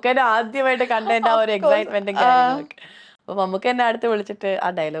 മമ്മൂക്കനെ ആദ്യമായിട്ട് കണ്ടതിന്റെ ആ ഒരു എക്സൈറ്റ്മെന്റും കാര്യങ്ങളൊക്കെ. അപ്പൊ മമ്മൂക്ക എന്നെ അടുത്ത് വിളിച്ചിട്ട് ആ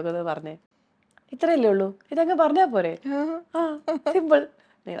ഡയലോഗ് ഒന്ന് പറഞ്ഞേ, ഇത്രയല്ലേ ഉള്ളൂ, ഇതങ്ങ് പറഞ്ഞാ പോരെ, ആ സിമ്പിൾ.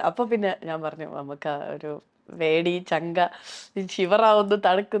 അപ്പൊ പിന്നെ ഞാൻ പറഞ്ഞു, മമ്മൂക്ക ഒരു വേടി ചങ്ക ശിവറാവുന്നു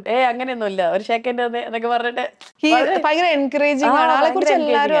തണുക്കും, അങ്ങനെയൊന്നുമില്ല, ഒരു സെക്കൻഡ് എന്നൊക്കെ പറഞ്ഞിട്ട്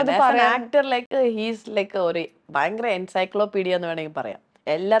ആക്ടർ ലൈക്ക് ഹീസ് ലൈക്ക് ഒരു ഭയങ്കര എൻസൈക്ലോപീഡിയ എന്ന് വേണമെങ്കിൽ പറയാം.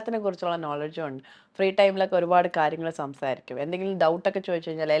 എല്ലാത്തിനെ കുറിച്ചുള്ള നോളജും ഉണ്ട്. ഫ്രീ ടൈമിലൊക്കെ ഒരുപാട് കാര്യങ്ങൾ സംസാരിക്കും. എന്തെങ്കിലും ഡൗട്ടൊക്കെ ചോദിച്ചു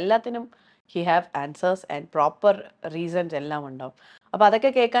കഴിഞ്ഞാൽ എല്ലാത്തിനും he have answers and proper reasons എല്ലാം ഉണ്ടാവും. അപ്പൊ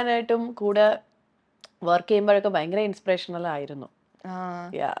അതൊക്കെ കേൾക്കാനായിട്ടും കൂടെ വർക്ക് ചെയ്യുമ്പോഴൊക്കെ ഭയങ്കര ഇൻസ്പിറേഷണൽ ആയിരുന്നു.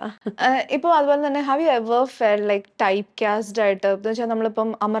 ഇപ്പൊ അതുപോലെ തന്നെ have you ever felt like type cast ആയിട്ട്, എന്ന് വെച്ചാൽ നമ്മളിപ്പം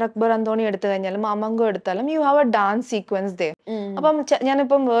അമർ അക്ബർ അന്തോണി എടുത്തു കഴിഞ്ഞാലും അമങ്കോ എടുത്താലും you have A dance sequence ദേ. അപ്പം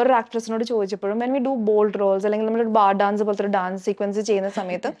ഞാനിപ്പം വേറൊരു ആക്ട്രസിനോട് ചോദിച്ചപ്പോഴും when we do bold Rolls അല്ലെങ്കിൽ നമ്മൾ ബാർ ഡാൻസ് പോലത്തെ ഒരു ഡാൻസ് സീക്വൻസ് ചെയ്യുന്ന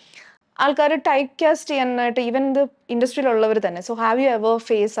സമയത്ത് ആൾക്കാർ ടൈപ്പ് കാസ്റ്റ് ചെയ്യാനായിട്ട് ഈവൻ ഇത് ഇൻഡസ്ട്രിയിലുള്ളവർ തന്നെ. So have you ever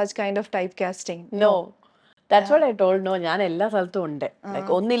face such kind of type casting? No, that's what I told. No, ഞാൻ എല്ലാ സ്ഥലത്തും ഉണ്ട്.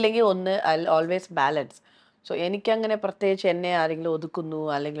 ലൈക്ക് ഒന്നില്ലെങ്കിൽ ഒന്ന്, ഐ ഓൾവേസ് ബാലൻസ്. സോ എനിക്കങ്ങനെ പ്രത്യേകിച്ച് എന്നെ ആരെങ്കിലും ഒതുക്കുന്നു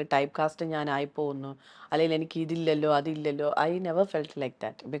അല്ലെങ്കിൽ ടൈപ്പ് കാസ്റ്റ് ഞാൻ ആയിപ്പോകുന്നു അല്ലെങ്കിൽ എനിക്ക് ഇതില്ലല്ലോ അതില്ലല്ലോ, I never felt like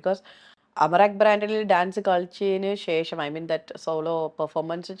that. Because അമറാക് ബ്രാൻഡിൽ ഡാൻസ് കളിച്ചതിന് ശേഷം, I mean that solo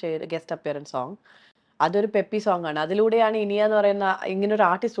performance ചെയ്ത് ഗസ്റ്റ് അപ്പിയറൻസ് സോങ്, അതൊരു പെപ്പി സോങ് ആണ്. അതിലൂടെയാണ് ഇനിയ എന്ന് പറയുന്ന ഇങ്ങനൊരു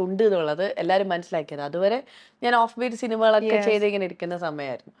ആർട്ടിസ്റ്റ് ഉണ്ട് എന്നുള്ളത് എല്ലാവരും മനസ്സിലാക്കിയത്. അതുവരെ ഞാൻ ഓഫ് ബീറ്റ് സിനിമകളൊക്കെ ചെയ്ത് ഇങ്ങനെ ഇരിക്കുന്ന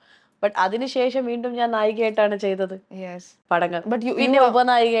സമയമായിരുന്നു. ബട്ട് അതിനുശേഷം വീണ്ടും ഞാൻ നായികയായിട്ടാണ് ചെയ്തത് പടങ്ങൾ, പിന്നെ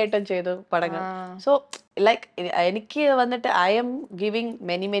ഉപനായികയായിട്ടും ചെയ്തു പടങ്ങൾ. സോ ലൈക്ക് എനിക്ക് വന്നിട്ട് I M giving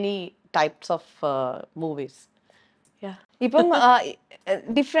many types of movies. ഇപ്പം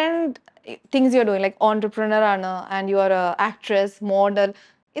different things you are doing, like entrepreneur ആണ് and you are actress, model,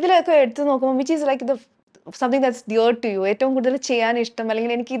 ഇതിലൊക്കെ എടുത്തു നോക്കുമ്പോൾ which is like the something that's dear to you, ഏറ്റവും കൂടുതൽ ചെയ്യാൻ ഇഷ്ടം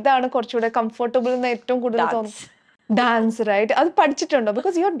അല്ലെങ്കിൽ എനിക്ക് ഇതാണ് കുറച്ചുകൂടെ കംഫർട്ടബിൾ എന്ന് ഏറ്റവും കൂടുതൽ തോന്നുന്നു? Dance, right? അത് പഠിച്ചിട്ടുണ്ടോ?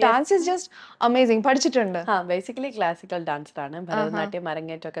 Because your dance is just amazing. പഠിച്ചിട്ടുണ്ട്? Basically classical ഡാൻസറാണ്. ഭരതനാട്യം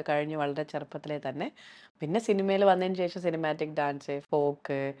അരങ്ങേറ്റമൊക്കെ കഴിഞ്ഞ് വളരെ ചെറുപ്പത്തിലെ തന്നെ. പിന്നെ സിനിമയിൽ വന്നതിന് ശേഷം സിനിമാറ്റിക് ഡാൻസ്,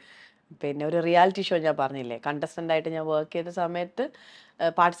 ഫോക്ക്, പിന്നെ ഒരു റിയാലിറ്റി ഷോ ഞാൻ പറഞ്ഞില്ലേ, കണ്ടസ്റ്റന്റ് ആയിട്ട് ഞാൻ വർക്ക് ചെയ്ത സമയത്ത്,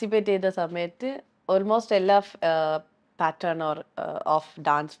 പാർട്ടിസിപ്പേറ്റ് ചെയ്ത സമയത്ത് ഓൾമോസ്റ്റ് എല്ലാ പാറ്റേൺ ഓഫ്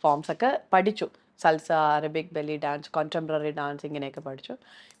ഡാൻസ് ഫോംസ് ഒക്കെ പഠിച്ചു. Salsa, Arabic belly dance, കോൺടെമ്പററി dance, ഇങ്ങനെയൊക്കെ പഠിച്ചു.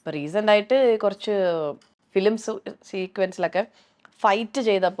 ഇപ്പോൾ റീസെൻ്റ് ആയിട്ട് കുറച്ച് ഫിലിം സീക്വൻസിലൊക്കെ ഫൈറ്റ്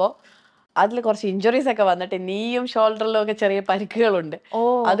ചെയ്തപ്പോൾ അതിൽ കുറച്ച് ഇഞ്ചുറീസ് ഒക്കെ വന്നിട്ട് നീയും ഷോൾഡറിലും ഒക്കെ ചെറിയ പരിക്കുകളുണ്ട്.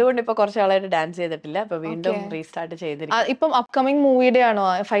 അതുകൊണ്ട് ഇപ്പൊ കുറച്ച് ആളായിട്ട് ഡാൻസ് ചെയ്തിട്ടില്ല. ഇപ്പൊ വീണ്ടും റീസ്റ്റാർട്ട് ചെയ്തിരിക്കും. ഇപ്പം അപ്കമിങ് മൂവിയുടെ ആണോ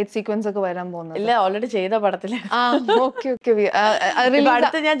ഫൈറ്റ് സീക്വൻസ് ഒക്കെ വരാൻ പോകുന്നത്? ഇല്ല, ഓൾറെഡി ചെയ്ത പടത്തില്.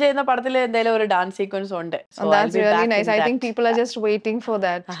 അടുത്ത് ഞാൻ ചെയ്യുന്ന പടത്തിൽ എന്തായാലും ഒരു ഡാൻസ് സീക്വൻസ് ഉണ്ട്.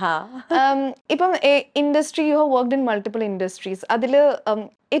 ഇപ്പം industry, you have worked in multiple industries, അതില്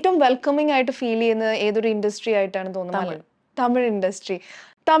ഏറ്റവും വെൽക്കമിംഗ് ആയിട്ട് ഫീൽ ചെയ്യുന്നത് ഏതൊരു ഇൻഡസ്ട്രി ആയിട്ടാണ് തോന്നുന്നത്? തമിഴ് ഇൻഡസ്ട്രി.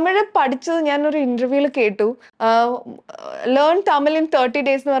 തമിഴ് പഠിച്ചത് ഞാനൊരു ഇന്റർവ്യൂല് കേട്ടു, ലേൺ തമിഴ് ഇൻ 30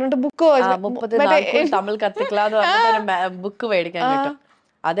 days എന്ന് പറഞ്ഞിട്ട് ബുക്ക് തമിഴ് കത്തിക്കളാന്ന് പറഞ്ഞിട്ട് ബുക്ക് മേടിക്കാൻ കിട്ടും.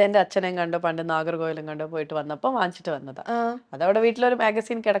 അത് എന്റെ അച്ഛനെയും കണ്ടു, പണ്ട് നാഗർകോവിലും കണ്ടു പോയിട്ട് വന്നപ്പോ വാങ്ങിച്ചിട്ട് വന്നതാ. അതവിടെ വീട്ടിലൊരു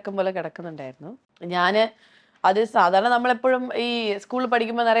മാഗസീൻ കിടക്കും പോലെ കിടക്കുന്നുണ്ടായിരുന്നു. ഞാന് അത് സാധാരണ നമ്മളെപ്പോഴും ഈ സ്കൂളിൽ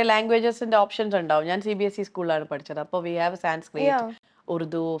പഠിക്കുമ്പോൾ നിറയെ ലാംഗ്വേജസിന്റെ ഓപ്ഷൻസ് ഉണ്ടാവും. ഞാൻ CBSE സ്കൂളിലാണ് പഠിച്ചത്. അപ്പോൾ we have Sanskrit,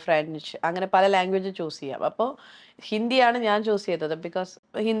 Urdu, French, അങ്ങനെ പല ലാംഗ്വേജ് ചൂസ് ചെയ്യാം. അപ്പോൾ ഹിന്ദിയാണ് ഞാൻ ചൂസ് ചെയ്തത്. ബിക്കോസ്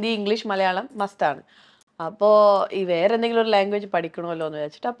ഹിന്ദി, ഇംഗ്ലീഷ്, മലയാളം മസ്റ്റാണ്. അപ്പോൾ ഈ വേറെ എന്തെങ്കിലും ഒരു ലാംഗ്വേജ് പഠിക്കണമല്ലോ എന്ന്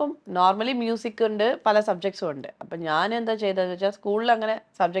വെച്ചിട്ട്, അപ്പം നോർമലി മ്യൂസിക് ഉണ്ട്, പല സബ്ജക്ട്സും ഉണ്ട്. അപ്പം ഞാൻ എന്താ ചെയ്തതെന്ന് വെച്ചാൽ സ്കൂളിൽ അങ്ങനെ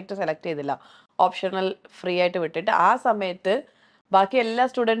സബ്ജക്റ്റ് സെലക്ട് ചെയ്തില്ല, ഓപ്ഷണൽ ഫ്രീ ആയിട്ട് വിട്ടിട്ട് ആ സമയത്ത് ബാക്കി എല്ലാ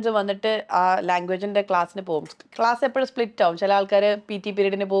സ്റ്റുഡൻസും വന്നിട്ട് ആ ലാംഗ്വേജിന്റെ ക്ലാസ്സിന് പോകും. ക്ലാസ് എപ്പോഴും സ്പ്ലിറ്റ് ആവും. ചില ആൾക്കാർ PT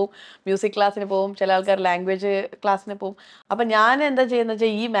പീരീഡിന് പോകും, മ്യൂസിക് ക്ലാസ്സിന് പോകും, ചില ആൾക്കാർ ലാംഗ്വേജ് ക്ലാസ്സിന് പോകും. അപ്പം ഞാൻ എന്താ ചെയ്യുന്നത്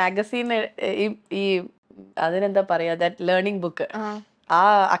വെച്ചാൽ ഈ മാഗസീൻ, ഈ അതിനെന്താ പറയാ, ദാറ്റ് ലേണിംഗ് ബുക്ക്, ആ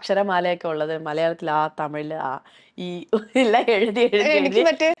അക്ഷരമാലയൊക്കെ ഉള്ളത് മലയാളത്തിൽ ആ തമിഴില് ആ ഈ എല്ലാം എഴുതി എഴുതി എനിക്ക് എഴുതി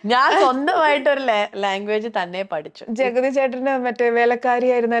മറ്റേ ഞാൻ സ്വന്തമായിട്ടൊരു ലാംഗ്വേജ് തന്നെ പഠിച്ചു. ജഗതി ചേട്ടന് മറ്റേ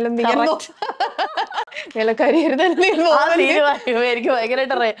വേലക്കാരിയായിരുന്നാലും നീ എന്നോ വേലക്കാരിയായിരുന്നാലും നീ എന്നോ ആ സീന് എനിക്ക്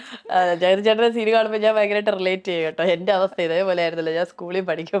ഭയങ്കരമായിട്ട് ജഗതി ചേട്ടന്റെ സീന് കാണുമ്പോൾ ഞാൻ ഭയങ്കരമായിട്ട് റിലേറ്റ് ചെയ്യും കേട്ടോ. എന്റെ അവസ്ഥ ഇതേപോലെ ആയിരുന്നല്ലോ ഞാൻ സ്കൂളിൽ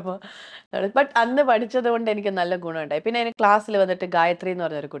പഠിക്കുമ്പോൾ. ബട്ട് അന്ന് പഠിച്ചത് കൊണ്ട് എനിക്ക് നല്ല ഗുണമുണ്ടായി. പിന്നെ എനിക്ക് ക്ലാസ്സിൽ വന്നിട്ട് ഗായത്രി എന്ന്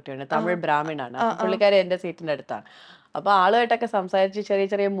പറഞ്ഞൊരു കുട്ടിയുണ്ട്, തമിഴ് ബ്രാഹ്മണാണ്. അപ്പൊ പുള്ളിക്കാരി എന്റെ സീറ്റിന്റെ അടുത്താണ്. അപ്പൊ ആളുമായിട്ടൊക്കെ സംസാരിച്ച് ചെറിയ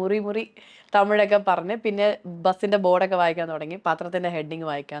ചെറിയ മുറി തമിഴൊക്കെ പറഞ്ഞ് പിന്നെ ബസ്സിന്റെ ബോർഡൊക്കെ വായിക്കാൻ തുടങ്ങി, പത്രത്തിന്റെ ഹെഡിങ്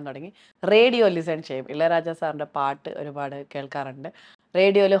വായിക്കാൻ തുടങ്ങി, റേഡിയോ ലിസൺ ചെയ്യും. ഇളയരാജ സാറിന്റെ പാട്ട് ഒരുപാട് കേൾക്കാറുണ്ട്.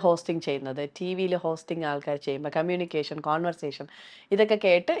 റേഡിയോയിൽ ഹോസ്റ്റിംഗ് ചെയ്യുന്നത്, ടി വിയിൽ ഹോസ്റ്റിംഗ് ആൾക്കാർ ചെയ്യുമ്പോൾ കമ്മ്യൂണിക്കേഷൻ, കോൺവെർസേഷൻ ഇതൊക്കെ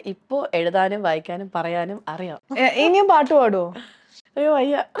കേട്ട് ഇപ്പോൾ എഴുതാനും വായിക്കാനും പറയാനും അറിയാം. ഇനിയും പാട്ട് പാടുവോ? അയ്യോ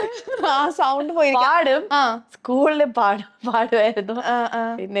വയ്യ. ആ സൗണ്ട് പോയി പാടും, സ്കൂളിൽ പാടുമായിരുന്നു.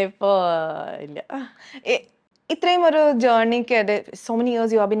 പിന്നെ ഇപ്പോ ഇല്ല. ഇത്രയും ഒരു ജേർണിക്ക് so many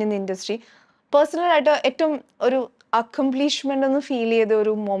years you have been in the industry, personal ആയിട്ട് ഏറ്റവും ഒരു അക്കംപ്ലിഷ്മെന്റ് ഒന്ന് ഫീൽ ചെയ്ത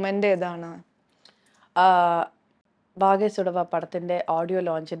ഒരു മൊമെന്റ് ഏതാണ്? ഭാഗ്യസുടവ പടത്തിന്റെ audio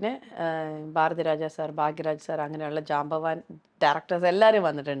ലോഞ്ചിന് Bharathiraja sir, Bhagyaraj sir, അങ്ങനെയുള്ള ജാമ്പവാൻ ഡയറക്ടേഴ്സ് എല്ലാവരും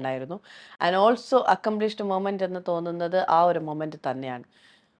വന്നിട്ടുണ്ടായിരുന്നു. ആൻഡ് ഓൾസോ അക്കംപ്ലിഷ്ഡ് മൊമെന്റ് എന്ന് തോന്നുന്നത് ആ ഒരു മൊമെന്റ് തന്നെയാണ്.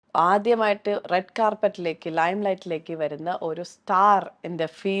 ആദ്യമായിട്ട് റെഡ് കാർപ്പറ്റിലേക്ക്, ലൈം ലൈറ്റിലേക്ക് വരുന്ന ഒരു സ്റ്റാർ എൻ്റെ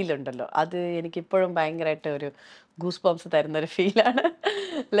ഫീൽ ഉണ്ടല്ലോ, അത് എനിക്കിപ്പോഴും ഭയങ്കരമായിട്ട് ഒരു ഗൂസ് ബംസ് തരുന്ന ഒരു ഫീലാണ്.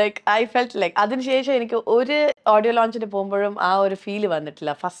 ലൈക്ക് ഐ ഫെൽറ്റ് ലൈക്ക് അതിനുശേഷം എനിക്ക് ഒരു ഓഡിയോ ലോഞ്ചിന് പോകുമ്പോഴും ആ ഒരു ഫീല്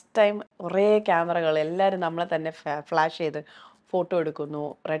വന്നിട്ടില്ല. ഫസ്റ്റ് ടൈം കുറേ ക്യാമറകൾ എല്ലാവരും നമ്മളെ തന്നെ ഫ്ലാഷ് ചെയ്ത് ഫോട്ടോ എടുക്കുന്നു,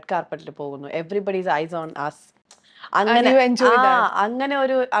 റെഡ് കാർപ്പറ്റിൽ പോകുന്നു, എവ്രിബഡീസ് ഐസ് ഓൺ അസ്. അങ്ങനെ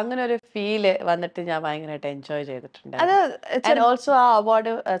അങ്ങനെ ഒരു ഫീല് വന്നിട്ട് ഞാൻ ഭയങ്കരമായിട്ട് എൻജോയ് ചെയ്തിട്ടുണ്ട്. ആൻഡ് ഓൾസോ ആ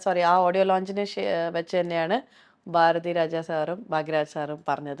അവാർഡ് ആ ഓഡിയോ ലോഞ്ചിന് വെച്ച് തന്നെയാണ് ഭാരതി രാജ സാറും ഭാഗ്യരാജ് സാറും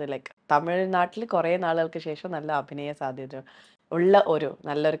പറഞ്ഞത്, ലൈക്ക് തമിഴ്നാട്ടിൽ കുറെ നാളുകൾക്ക് ശേഷം നല്ല അഭിനയ സാധ്യത ഉള്ള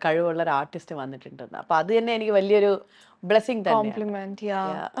നല്ലൊരു കഴിവുള്ള ഒരു ആർട്ടിസ്റ്റ് വന്നിട്ടുണ്ടെന്ന്. അപ്പൊ അത് തന്നെ എനിക്ക് വലിയൊരു ബ്ലെസ്സിങ് കോംപ്ലിമെന്റ്.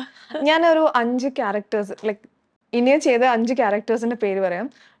 ഞാനൊരു 5 ക്യാരക്ടേഴ്സ് ലൈക്ക് ഇനിയും ചെയ്ത 5 ക്യാരക്ടേഴ്സിന്റെ പേര് പറയാം.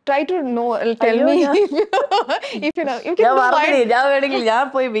 Try to know, tell me if you know. ഞാൻ വേണമെങ്കിൽ ഞാൻ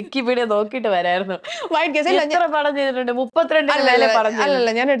പോയി വിക്കിപീഡിയ നോക്കിയിട്ട് വരായിരുന്നു. എത്ര പടം ചെയ്തിട്ടുണ്ട്? 32 മേലെ പടം.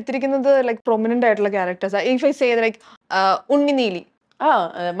 അല്ലല്ല, ഞാൻ എടുത്തിരിക്കുന്നത് ലൈക് പ്രൊമിനന്റ് ആയിട്ടുള്ള characters. If I say like ഉണ്ണിനീലി,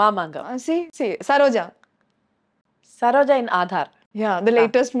 Mamankam, Saroja in Aadhaar. Yeah, the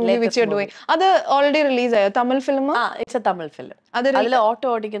latest movie which you're doing. അത് ഓൾറെഡി റിലീസ് ആയോ? Tamil film? It's A Tamil film. അതിൽ ഓട്ടോ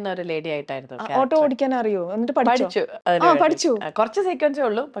ഓടിക്കുന്ന ഒരു ലേഡി ആയിട്ടായിരുന്നു. ഓട്ടോ ഓടിക്കാൻ അറിയോ? എന്നിട്ട് പഠിച്ചു? കുറച്ച് സീക്വൻസേ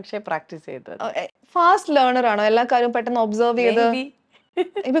ഉള്ളൂ, പക്ഷെ പ്രാക്ടീസ് ചെയ്തു. ഫാസ്റ്റ് ലേണർ ആണോ? എല്ലാ കാര്യവും പെട്ടെന്ന് ഒബ്സർവ് ചെയ്ത്?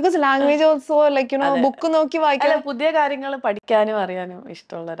 Because language also like you know book നോക്കി വായിക്കാൻ, പുതിയ കാര്യങ്ങൾ പഠിക്കാനും അറിയാനും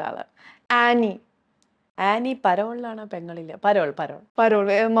ഇഷ്ടമുള്ള ഒരാളാണ്. ആനി പരോളിലാണ്, പെങ്ങളില്ല, പരോൾ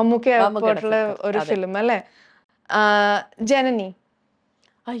മമ്മൂക്കയുള്ള ഒരു ഫിലിം അല്ലേ? ജനനി.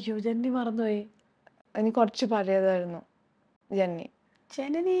 അയ്യോ, ജനനി മറന്നുപോയി. എനിക്ക് കുറച്ച് പഴയതായിരുന്നു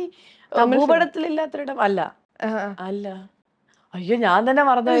ജനനി. ഭൂപടത്തിലില്ലാത്തൊരിടം അല്ല. അയ്യോ, ഞാൻ തന്നെ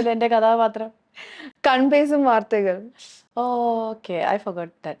മറന്നുപോയില്ല എന്റെ കഥാപാത്രം. കൺപേസും വാർത്തകൾ. Okay, I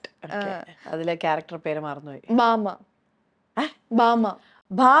forgot that. അതിലെ ക്യാരക്ടർ പേര് മറന്നുപോയി.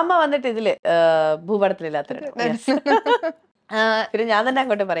 ഭാമ വന്നിട്ട് ഇതില് ഭൂപടത്തിലില്ലാത്തൊരിടം. പിന്നെ ഞാൻ തന്നെ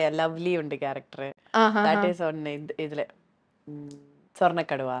അങ്ങോട്ട് പറയാം, ലവ്ലി ഉണ്ട് ക്യാരക്ടർ, ഇതില്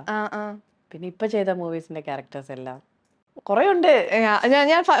സ്വർണ്ണക്കടുവ. പിന്നെ ഇപ്പൊ ചെയ്ത മൂവീസിന്റെ ക്യാരക്ടേഴ്സ് എല്ലാം കൊറേ ഉണ്ട്.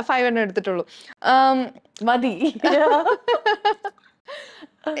 ഞാൻ 5 എണ്ണം എടുത്തിട്ടുള്ളൂ. മതി.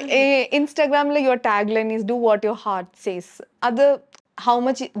 ഇൻസ്റ്റാഗ്രാമിൽ your tag line is do what your heart says. അത് how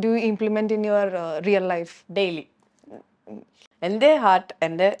much do you implement in your real life? Daily എന്റെ ഹാർട്ട്,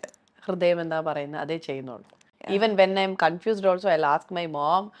 എന്റെ ഹൃദയം എന്താ പറയുന്നത് അതേ ചെയ്യുന്നുള്ളൂ. Even when I M confused also I ask my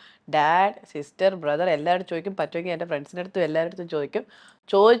mom, dad, sister, brother എല്ലാവരും ചോദിക്കും. പറ്റുമെങ്കിൽ എൻ്റെ ഫ്രണ്ട്സിൻ്റെ അടുത്തും എല്ലാവരുടെ അടുത്തും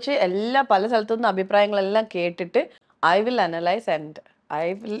ചോദിച്ച് പല സ്ഥലത്തു നിന്ന് അഭിപ്രായങ്ങളെല്ലാം കേട്ടിട്ട് I will analyse and I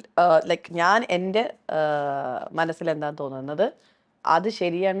will like ഞാൻ എൻ്റെ മനസ്സിൽ എന്താ തോന്നുന്നത് അത്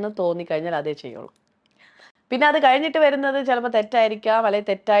ശരിയാണെന്ന് തോന്നിക്കഴിഞ്ഞാൽ അതേ ചെയ്യുള്ളൂ. പിന്നെ അത് കഴിഞ്ഞിട്ട് വരുന്നത് ചിലപ്പോൾ തെറ്റായിരിക്കാം, അല്ലെങ്കിൽ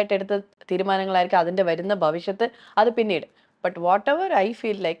തെറ്റായിട്ട് എടുത്ത തീരുമാനങ്ങളായിരിക്കും, അതിൻ്റെ വരുന്ന ഭവിഷ്യത്ത് അത് പിന്നീട്. But what ever I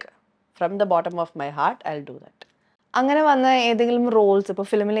feel like from the bottom of my heart I will do that. അങ്ങനെ വന്ന ഏതെങ്കിലും റോൾസ്, ഇപ്പോൾ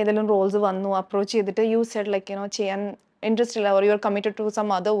ഫിലിമിൽ ഏതെങ്കിലും റോൾസ് വന്നു, അപ്രോച്ച് ചെയ്തിട്ട് യു സെഡ് ലൈക്ക് യുനോ ചെയ്യാൻ ഇൻട്രസ്റ്റ് ഇല്ല, or you are committed to some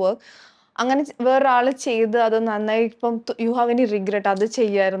other work, അങ്ങനെ വേറൊരാൾ ചെയ്ത് അത് നന്നായി ഇപ്പം യു ഹാവ് എനി റിഗ്രറ്റ് അത്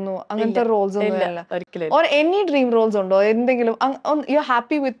ചെയ്യായിരുന്നു, അങ്ങനത്തെ റോൾസ് ഒന്നും അല്ല? ഓർ എനി ഡ്രീം റോൾസ് ഉണ്ടോ? എന്തെങ്കിലും you are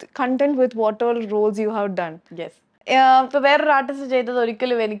happy with content with what ever Rolls you have done? Yes. ഇപ്പൊ വേറൊരു ആർട്ടിസ്റ്റ് ചെയ്തത്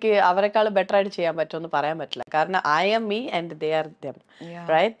ഒരിക്കലും എനിക്ക് അവരെക്കാൾ ബെറ്റർ ആയിട്ട് ചെയ്യാൻ പറ്റുമെന്ന് പറയാൻ പറ്റില്ല. കാരണം I am me and they are dum,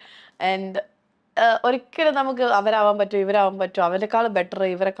 right? And ഒരിക്കലും നമുക്ക് അവരാവാൻ പറ്റും ഇവരാവാൻ പറ്റും അവരെക്കാളും ബെറ്റർ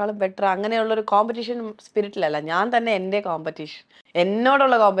ഇവരെക്കാളും ബെറ്റർ അങ്ങനെയുള്ള ഒരു കോമ്പറ്റീഷൻ സ്പിരിറ്റിലല്ല. ഞാൻ തന്നെ എൻ്റെ കോമ്പറ്റീഷൻ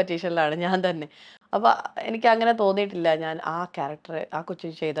എന്നോടുള്ള കോമ്പറ്റീഷനിലാണ് ഞാൻ തന്നെ. അപ്പൊ എനിക്ക് അങ്ങനെ തോന്നിയിട്ടില്ല ഞാൻ ആ ക്യാരക്ടർ ആ കൊച്ചു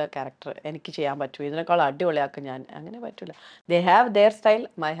ചെയ്ത ക്യാരക്ടർ എനിക്ക് ചെയ്യാൻ പറ്റും ഇതിനേക്കാൾ അടിപൊളിയാക്കും ഞാൻ അങ്ങനെ പറ്റൂല. They have their style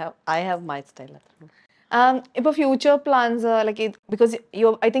I have my style. ഇപ്പൊ future plans like because you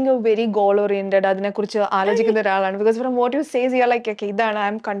I think you very goal oriented അതിനെക്കുറിച്ച് ആലോചിക്കുന്ന ഒരാളാണ്. Because from what you says you are like okay ഇതാണ് I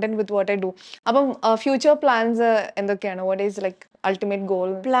M content with what I do. അപ്പം future plans എന്തൊക്കെയാണ്? What is like ultimate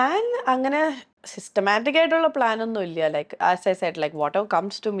goal? Plan അങ്ങനെ systematic ആയിട്ടുള്ള plan ഒന്നും ഇല്ല. Like as I said like what ever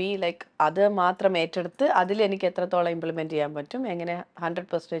comes to me like അത് മാത്രം ഏറ്റെടുത്ത് അതിൽ എനിക്ക് എത്രത്തോളം ഇംപ്ലിമെന്റ് ചെയ്യാൻ പറ്റും എങ്ങനെ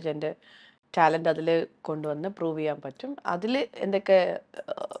 100% എൻ്റെ ടാലന്റ് അതിൽ കൊണ്ടുവന്ന് പ്രൂവ് ചെയ്യാൻ പറ്റും അതിൽ എന്തൊക്കെ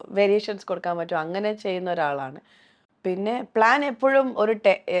വേരിയേഷൻസ് കൊടുക്കാൻ പറ്റും അങ്ങനെ ചെയ്യുന്ന ഒരാളാണ്. പിന്നെ പ്ലാൻ എപ്പോഴും ഒരു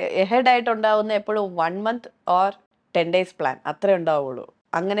എഹെഡ് ആയിട്ടുണ്ടാവുന്ന എപ്പോഴും 1 month ഓർ 10 days പ്ലാൻ അത്രേ ഉണ്ടാവുള്ളൂ.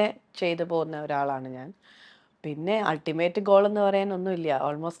 അങ്ങനെ ചെയ്തു പോകുന്ന ഒരാളാണ് ഞാൻ. പിന്നെ അൾട്ടിമേറ്റ് ഗോൾ എന്ന് പറയാൻ ഒന്നുമില്ല.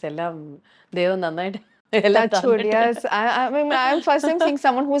 ഓൾമോസ്റ്റ് എല്ലാം ദൈവം നന്നായിട്ട് എല്ലാം Touch wood, yes. I mean, I'm first time seeing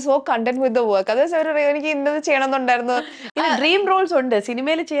someone who's so content with the work. Others are എനിക്ക് ഇന്നത് ചെയ്യണമെന്നുണ്ടായിരുന്നു. ഇല്ല ഡ്രീം റോൾസ് ഉണ്ട്.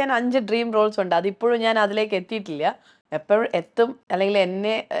 സിനിമയിൽ ചെയ്യാൻ 5 ഡ്രീം റോൾസ് ഉണ്ട്. അതിപ്പോഴും ഞാൻ അതിലേക്ക് എത്തിയിട്ടില്ല. എപ്പോഴും എത്തും അല്ലെങ്കിൽ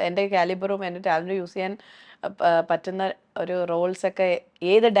എൻ്റെ കാലിബറും എൻ്റെ ടാലന്റും യൂസ് ചെയ്യാൻ പറ്റുന്ന ഒരു റോൾസ് ഒക്കെ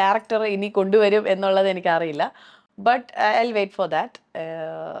ഏത് ഡയറക്ടർ ഇനി കൊണ്ടുവരും എന്നുള്ളത് എനിക്കറിയില്ല. But I wait for that.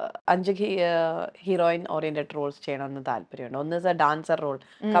 5 heroine oriented Rolls ചെയ്യണമെന്ന് താല്പര്യമുണ്ട്. ഒന്ന് ഡാൻസർ റോൾ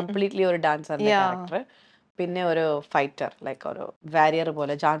കംപ്ലീറ്റ്ലി ഒരു ഡാൻസറിന്റെ ക്യാരക്ടർ. പിന്നെ ഒരു ഫൈറ്റർ ലൈക്ക് ഒരു വാരിയർ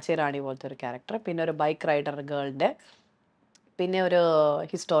പോലെ ഝാൻസി റാണി പോലത്തെ ഒരു ക്യാരക്ടർ. പിന്നെ ഒരു ബൈക്ക് റൈഡർ ഗേളിന്റെ. പിന്നെ ഒരു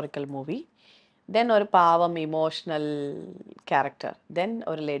ഹിസ്റ്റോറിക്കൽ മൂവി. ദെൻ ഒരു പാവം ഇമോഷണൽ ക്യാരക്ടർ. ദെൻ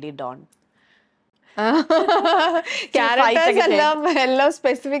ഒരു ലേഡി ഡോൺ. ക്യാരക്ടേഴ്സ് എല്ലാം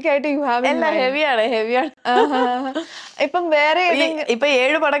സ്പെസിഫിക് ആയിട്ട് യു ഹാവ് എല്ലാം ഹെവിയാണ്. ഇപ്പം വേറെ ഇപ്പൊ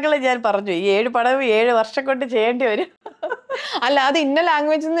 7 പടങ്ങൾ ഞാൻ പറഞ്ഞു. ഈ 7 പടം 7 വർഷം കൊണ്ട് ചെയ്യേണ്ടി വരും. അല്ല അത് ഇന്ന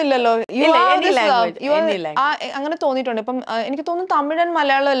ലാംഗ്വേജ് ഒന്നും ഇല്ലല്ലോ. അങ്ങനെ തോന്നിയിട്ടുണ്ട്. ഇപ്പം എനിക്ക് തോന്നുന്നു തമിഴ്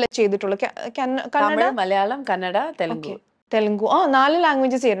മലയാളം അല്ലേ ചെയ്തിട്ടുള്ളൂ. തമിഴ് മലയാളം കന്നഡ തെലുങ്കു. 4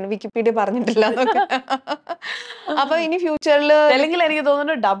 ലാംഗ്വേജസ് ചെയ്യുന്നു. വിക്കിപീഡിയ പറഞ്ഞിട്ടില്ല. അപ്പൊ ഇനി ഫ്യൂച്ചറിൽ തെലുങ്കിൽ എനിക്ക്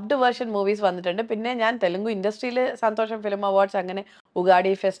തോന്നുന്നു ഡബ്ഡ് വേർഷൻ മൂവീസ് വന്നിട്ടുണ്ട്. പിന്നെ ഞാൻ തെലുങ്കു ഇൻഡസ്ട്രിയിൽ സന്തോഷം ഫിലിം അവാർഡ്സ് അങ്ങനെ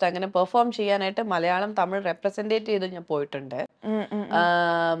ഉഗാഡി ഫെസ്റ്റ് അങ്ങനെ പെർഫോം ചെയ്യാനായിട്ട് മലയാളം തമിഴ് റെപ്രസെന്റേറ്റ് ചെയ്ത് ഞാൻ പോയിട്ടുണ്ട്.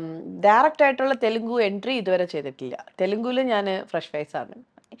 ഡയറക്റ്റ് ആയിട്ടുള്ള തെലുങ്കു എൻട്രി ഇതുവരെ ചെയ്തിട്ടില്ല. തെലുങ്കുല് ഞാൻ ഫ്രഷ് ഫേസ് ആണ്.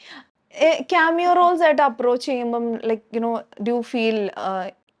 ക്യാമിയോ റോൾസ് ആയിട്ട് അപ്രോച്ച് ചെയ്യുമ്പം like you know do feel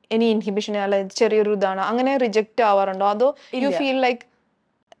any inhibition അല്ല ചെറിയൊരു ഇതാണ് അങ്ങനെ റിജക്റ്റ് ആവാറുണ്ടോ? അതോ യു ഫീൽ ലൈക്ക്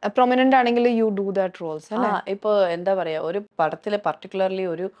പ്രൊമിനന്റ് ആണെങ്കിൽ യു ഡു ദാറ്റ് റോൾസ്? ഇപ്പൊ എന്താ പറയാ ഒരു പടത്തില് പർട്ടിക്കുലർലി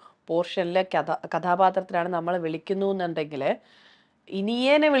ഒരു പോർഷനിലെ കഥാപാത്രത്തിലാണ് നമ്മൾ വിളിക്കുന്നു എന്നുണ്ടെങ്കിൽ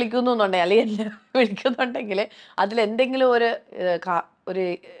ഇനിയേനെ വിളിക്കുന്നു എന്നുണ്ടെങ്കിൽ അല്ലെങ്കിൽ എന്നെ വിളിക്കുന്നുണ്ടെങ്കിൽ അതിലെന്തെങ്കിലും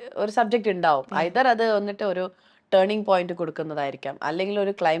ഒരു സബ്ജക്റ്റ് ഉണ്ടാവും. ഐദർ അത് വന്നിട്ട് ഒരു ടേണിംഗ് പോയിന്റ് കൊടുക്കുന്നതായിരിക്കാം, അല്ലെങ്കിൽ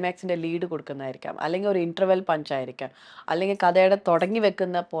ഒരു ക്ലൈമാക്സിന്റെ ലീഡ് കൊടുക്കുന്നതായിരിക്കാം, അല്ലെങ്കിൽ ഒരു ഇന്റർവെൽ പഞ്ച് ആയിരിക്കാം, അല്ലെങ്കിൽ കഥയുടെ തുടങ്ങി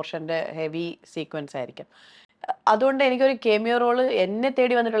വെക്കുന്ന പോർഷന്റെ ഹെവി സീക്വൻസ് ആയിരിക്കാം. അതുകൊണ്ട് എനിക്കൊരു കേമിയോ റോള് എന്നെ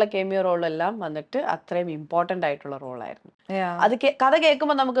തേടി വന്നിട്ടുള്ള കേമിയോ റോളെല്ലാം വന്നിട്ട് അത്രയും ഇമ്പോർട്ടന്റ് ആയിട്ടുള്ള റോളായിരുന്നു. അത് കഥ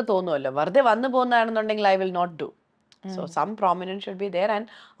കേൾക്കുമ്പോൾ നമുക്ക് തോന്നുമല്ലോ വെറുതെ വന്നു പോകുന്നതാണെന്നുണ്ടെങ്കിൽ I will not do. So some prominence should be there. And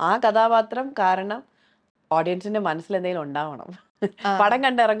ആ കഥാപാത്രം കാരണം ഓഡിയൻസിന്റെ മനസ്സിൽ എന്തെങ്കിലും ഉണ്ടാവണം. പടം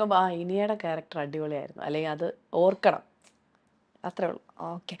കണ്ടിറങ്ങുമ്പോൾ ഇനിയുടെ ക്യാരക്ടർ അടിപൊളിയായിരുന്നു, അല്ലെങ്കിൽ അത് ഓർക്കണം. അത്രേ ഉള്ളൂ.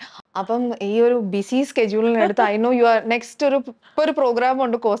 ഓക്കെ. അപ്പം ഈ ഒരു BC സ്കെഡ്യൂളിനടുത്ത് I know you are next ഒരു പ്രോഗ്രാം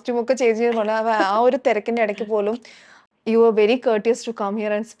ഉണ്ട് കോസ്റ്റ്യൂം ഒക്കെ ചേഞ്ച് ചെയ്യുന്നുണ്ട്. ആ ഒരു തിരക്കിന്റെ ഇടയ്ക്ക് പോലും you are very courteous to come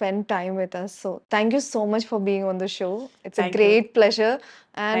here and spend time with us. So thank you so much for being on the show. It's a great pleasure.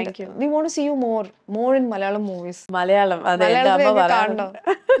 And we want to see you more in Malayalam movies. Malayalam അതെ എൻ്റെ അമ്മ പറയാറുണ്ട്.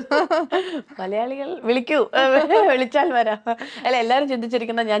 മലയാളികൾ വിളിച്ചാൽ വരാം. അല്ല എല്ലാരും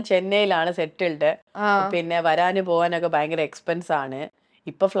ചിന്തിച്ചിരിക്കുന്ന ഞാൻ ചെന്നൈയിലാണ് സെറ്റിൽഡ്. പിന്നെ വരാനും പോവാനൊക്കെ ഭയങ്കര എക്സ്പെൻസ് ആണ്.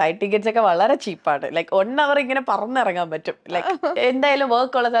 ഇപ്പൊ ഫ്ലൈറ്റ് ടിക്കറ്റ്സ് ഒക്കെ വളരെ ചീപ്പാണ്. ലൈക്ക് 1 hour ഇങ്ങനെ പറന്നിറങ്ങാൻ പറ്റും. ലൈക്ക് എന്തായാലും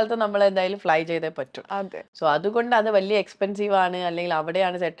വർക്ക് ഉള്ള സ്ഥലത്ത് നമ്മൾ എന്തായാലും ഫ്ലൈ ചെയ്തേ പറ്റും. സോ അതുകൊണ്ട് അത് വലിയ എക്സ്പെൻസീവ് ആണ്, അല്ലെങ്കിൽ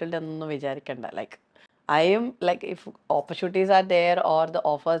അവിടെയാണ് സെറ്റിൽഡ് എന്നൊന്നും വിചാരിക്കണ്ട. Like I M like if opportunities R there or the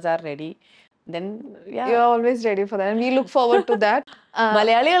offers are ready then yeah, you are always ready for that and we look forward to that.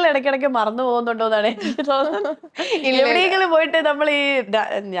 മലയാളികൾ ഇടയ്ക്കിടയ്ക്ക് മറന്നു പോകുന്നുണ്ടോ എന്നാണ് എനിക്ക് തോന്നുന്നത്. എവിടെയെങ്കിലും പോയിട്ട് നമ്മൾ ഈ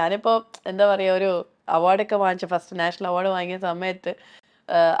ഞാനിപ്പോ എന്താ പറയാ ഒരു അവാർഡൊക്കെ വാങ്ങിച്ച ഫസ്റ്റ് നാഷണൽ അവാർഡ് വാങ്ങിയ സമയത്ത്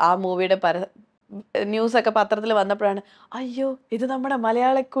ആ മൂവിയുടെ ന്യൂസ് ഒക്കെ പത്രത്തിൽ വന്നപ്പോഴാണ് അയ്യോ ഇത് നമ്മുടെ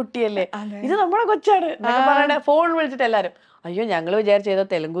മലയാള കുട്ടിയല്ലേ, ഇത് നമ്മുടെ കൊച്ചാണ് എന്നൊക്കെ പറയണ ഫോൺ വിളിച്ചിട്ട് എല്ലാരും അയ്യോ ഞങ്ങൾ വിചാരിച്ചത്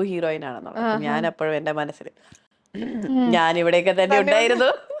തെലുങ്കു ഹീറോയിൻ ആണെന്നുള്ളത്. ഞാൻ എപ്പോഴും എന്റെ മനസ്സിൽ ഞാൻ ഇവിടെയൊക്കെ തന്നെ ഉണ്ടായിരുന്നു.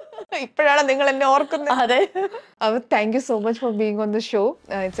 ഇപ്പോഴാണ് നിങ്ങൾ എന്നെ ഓർക്കുന്നത്. അതെ. Thank you so much for being on the show.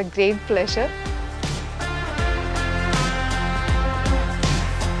 It's a great pleasure.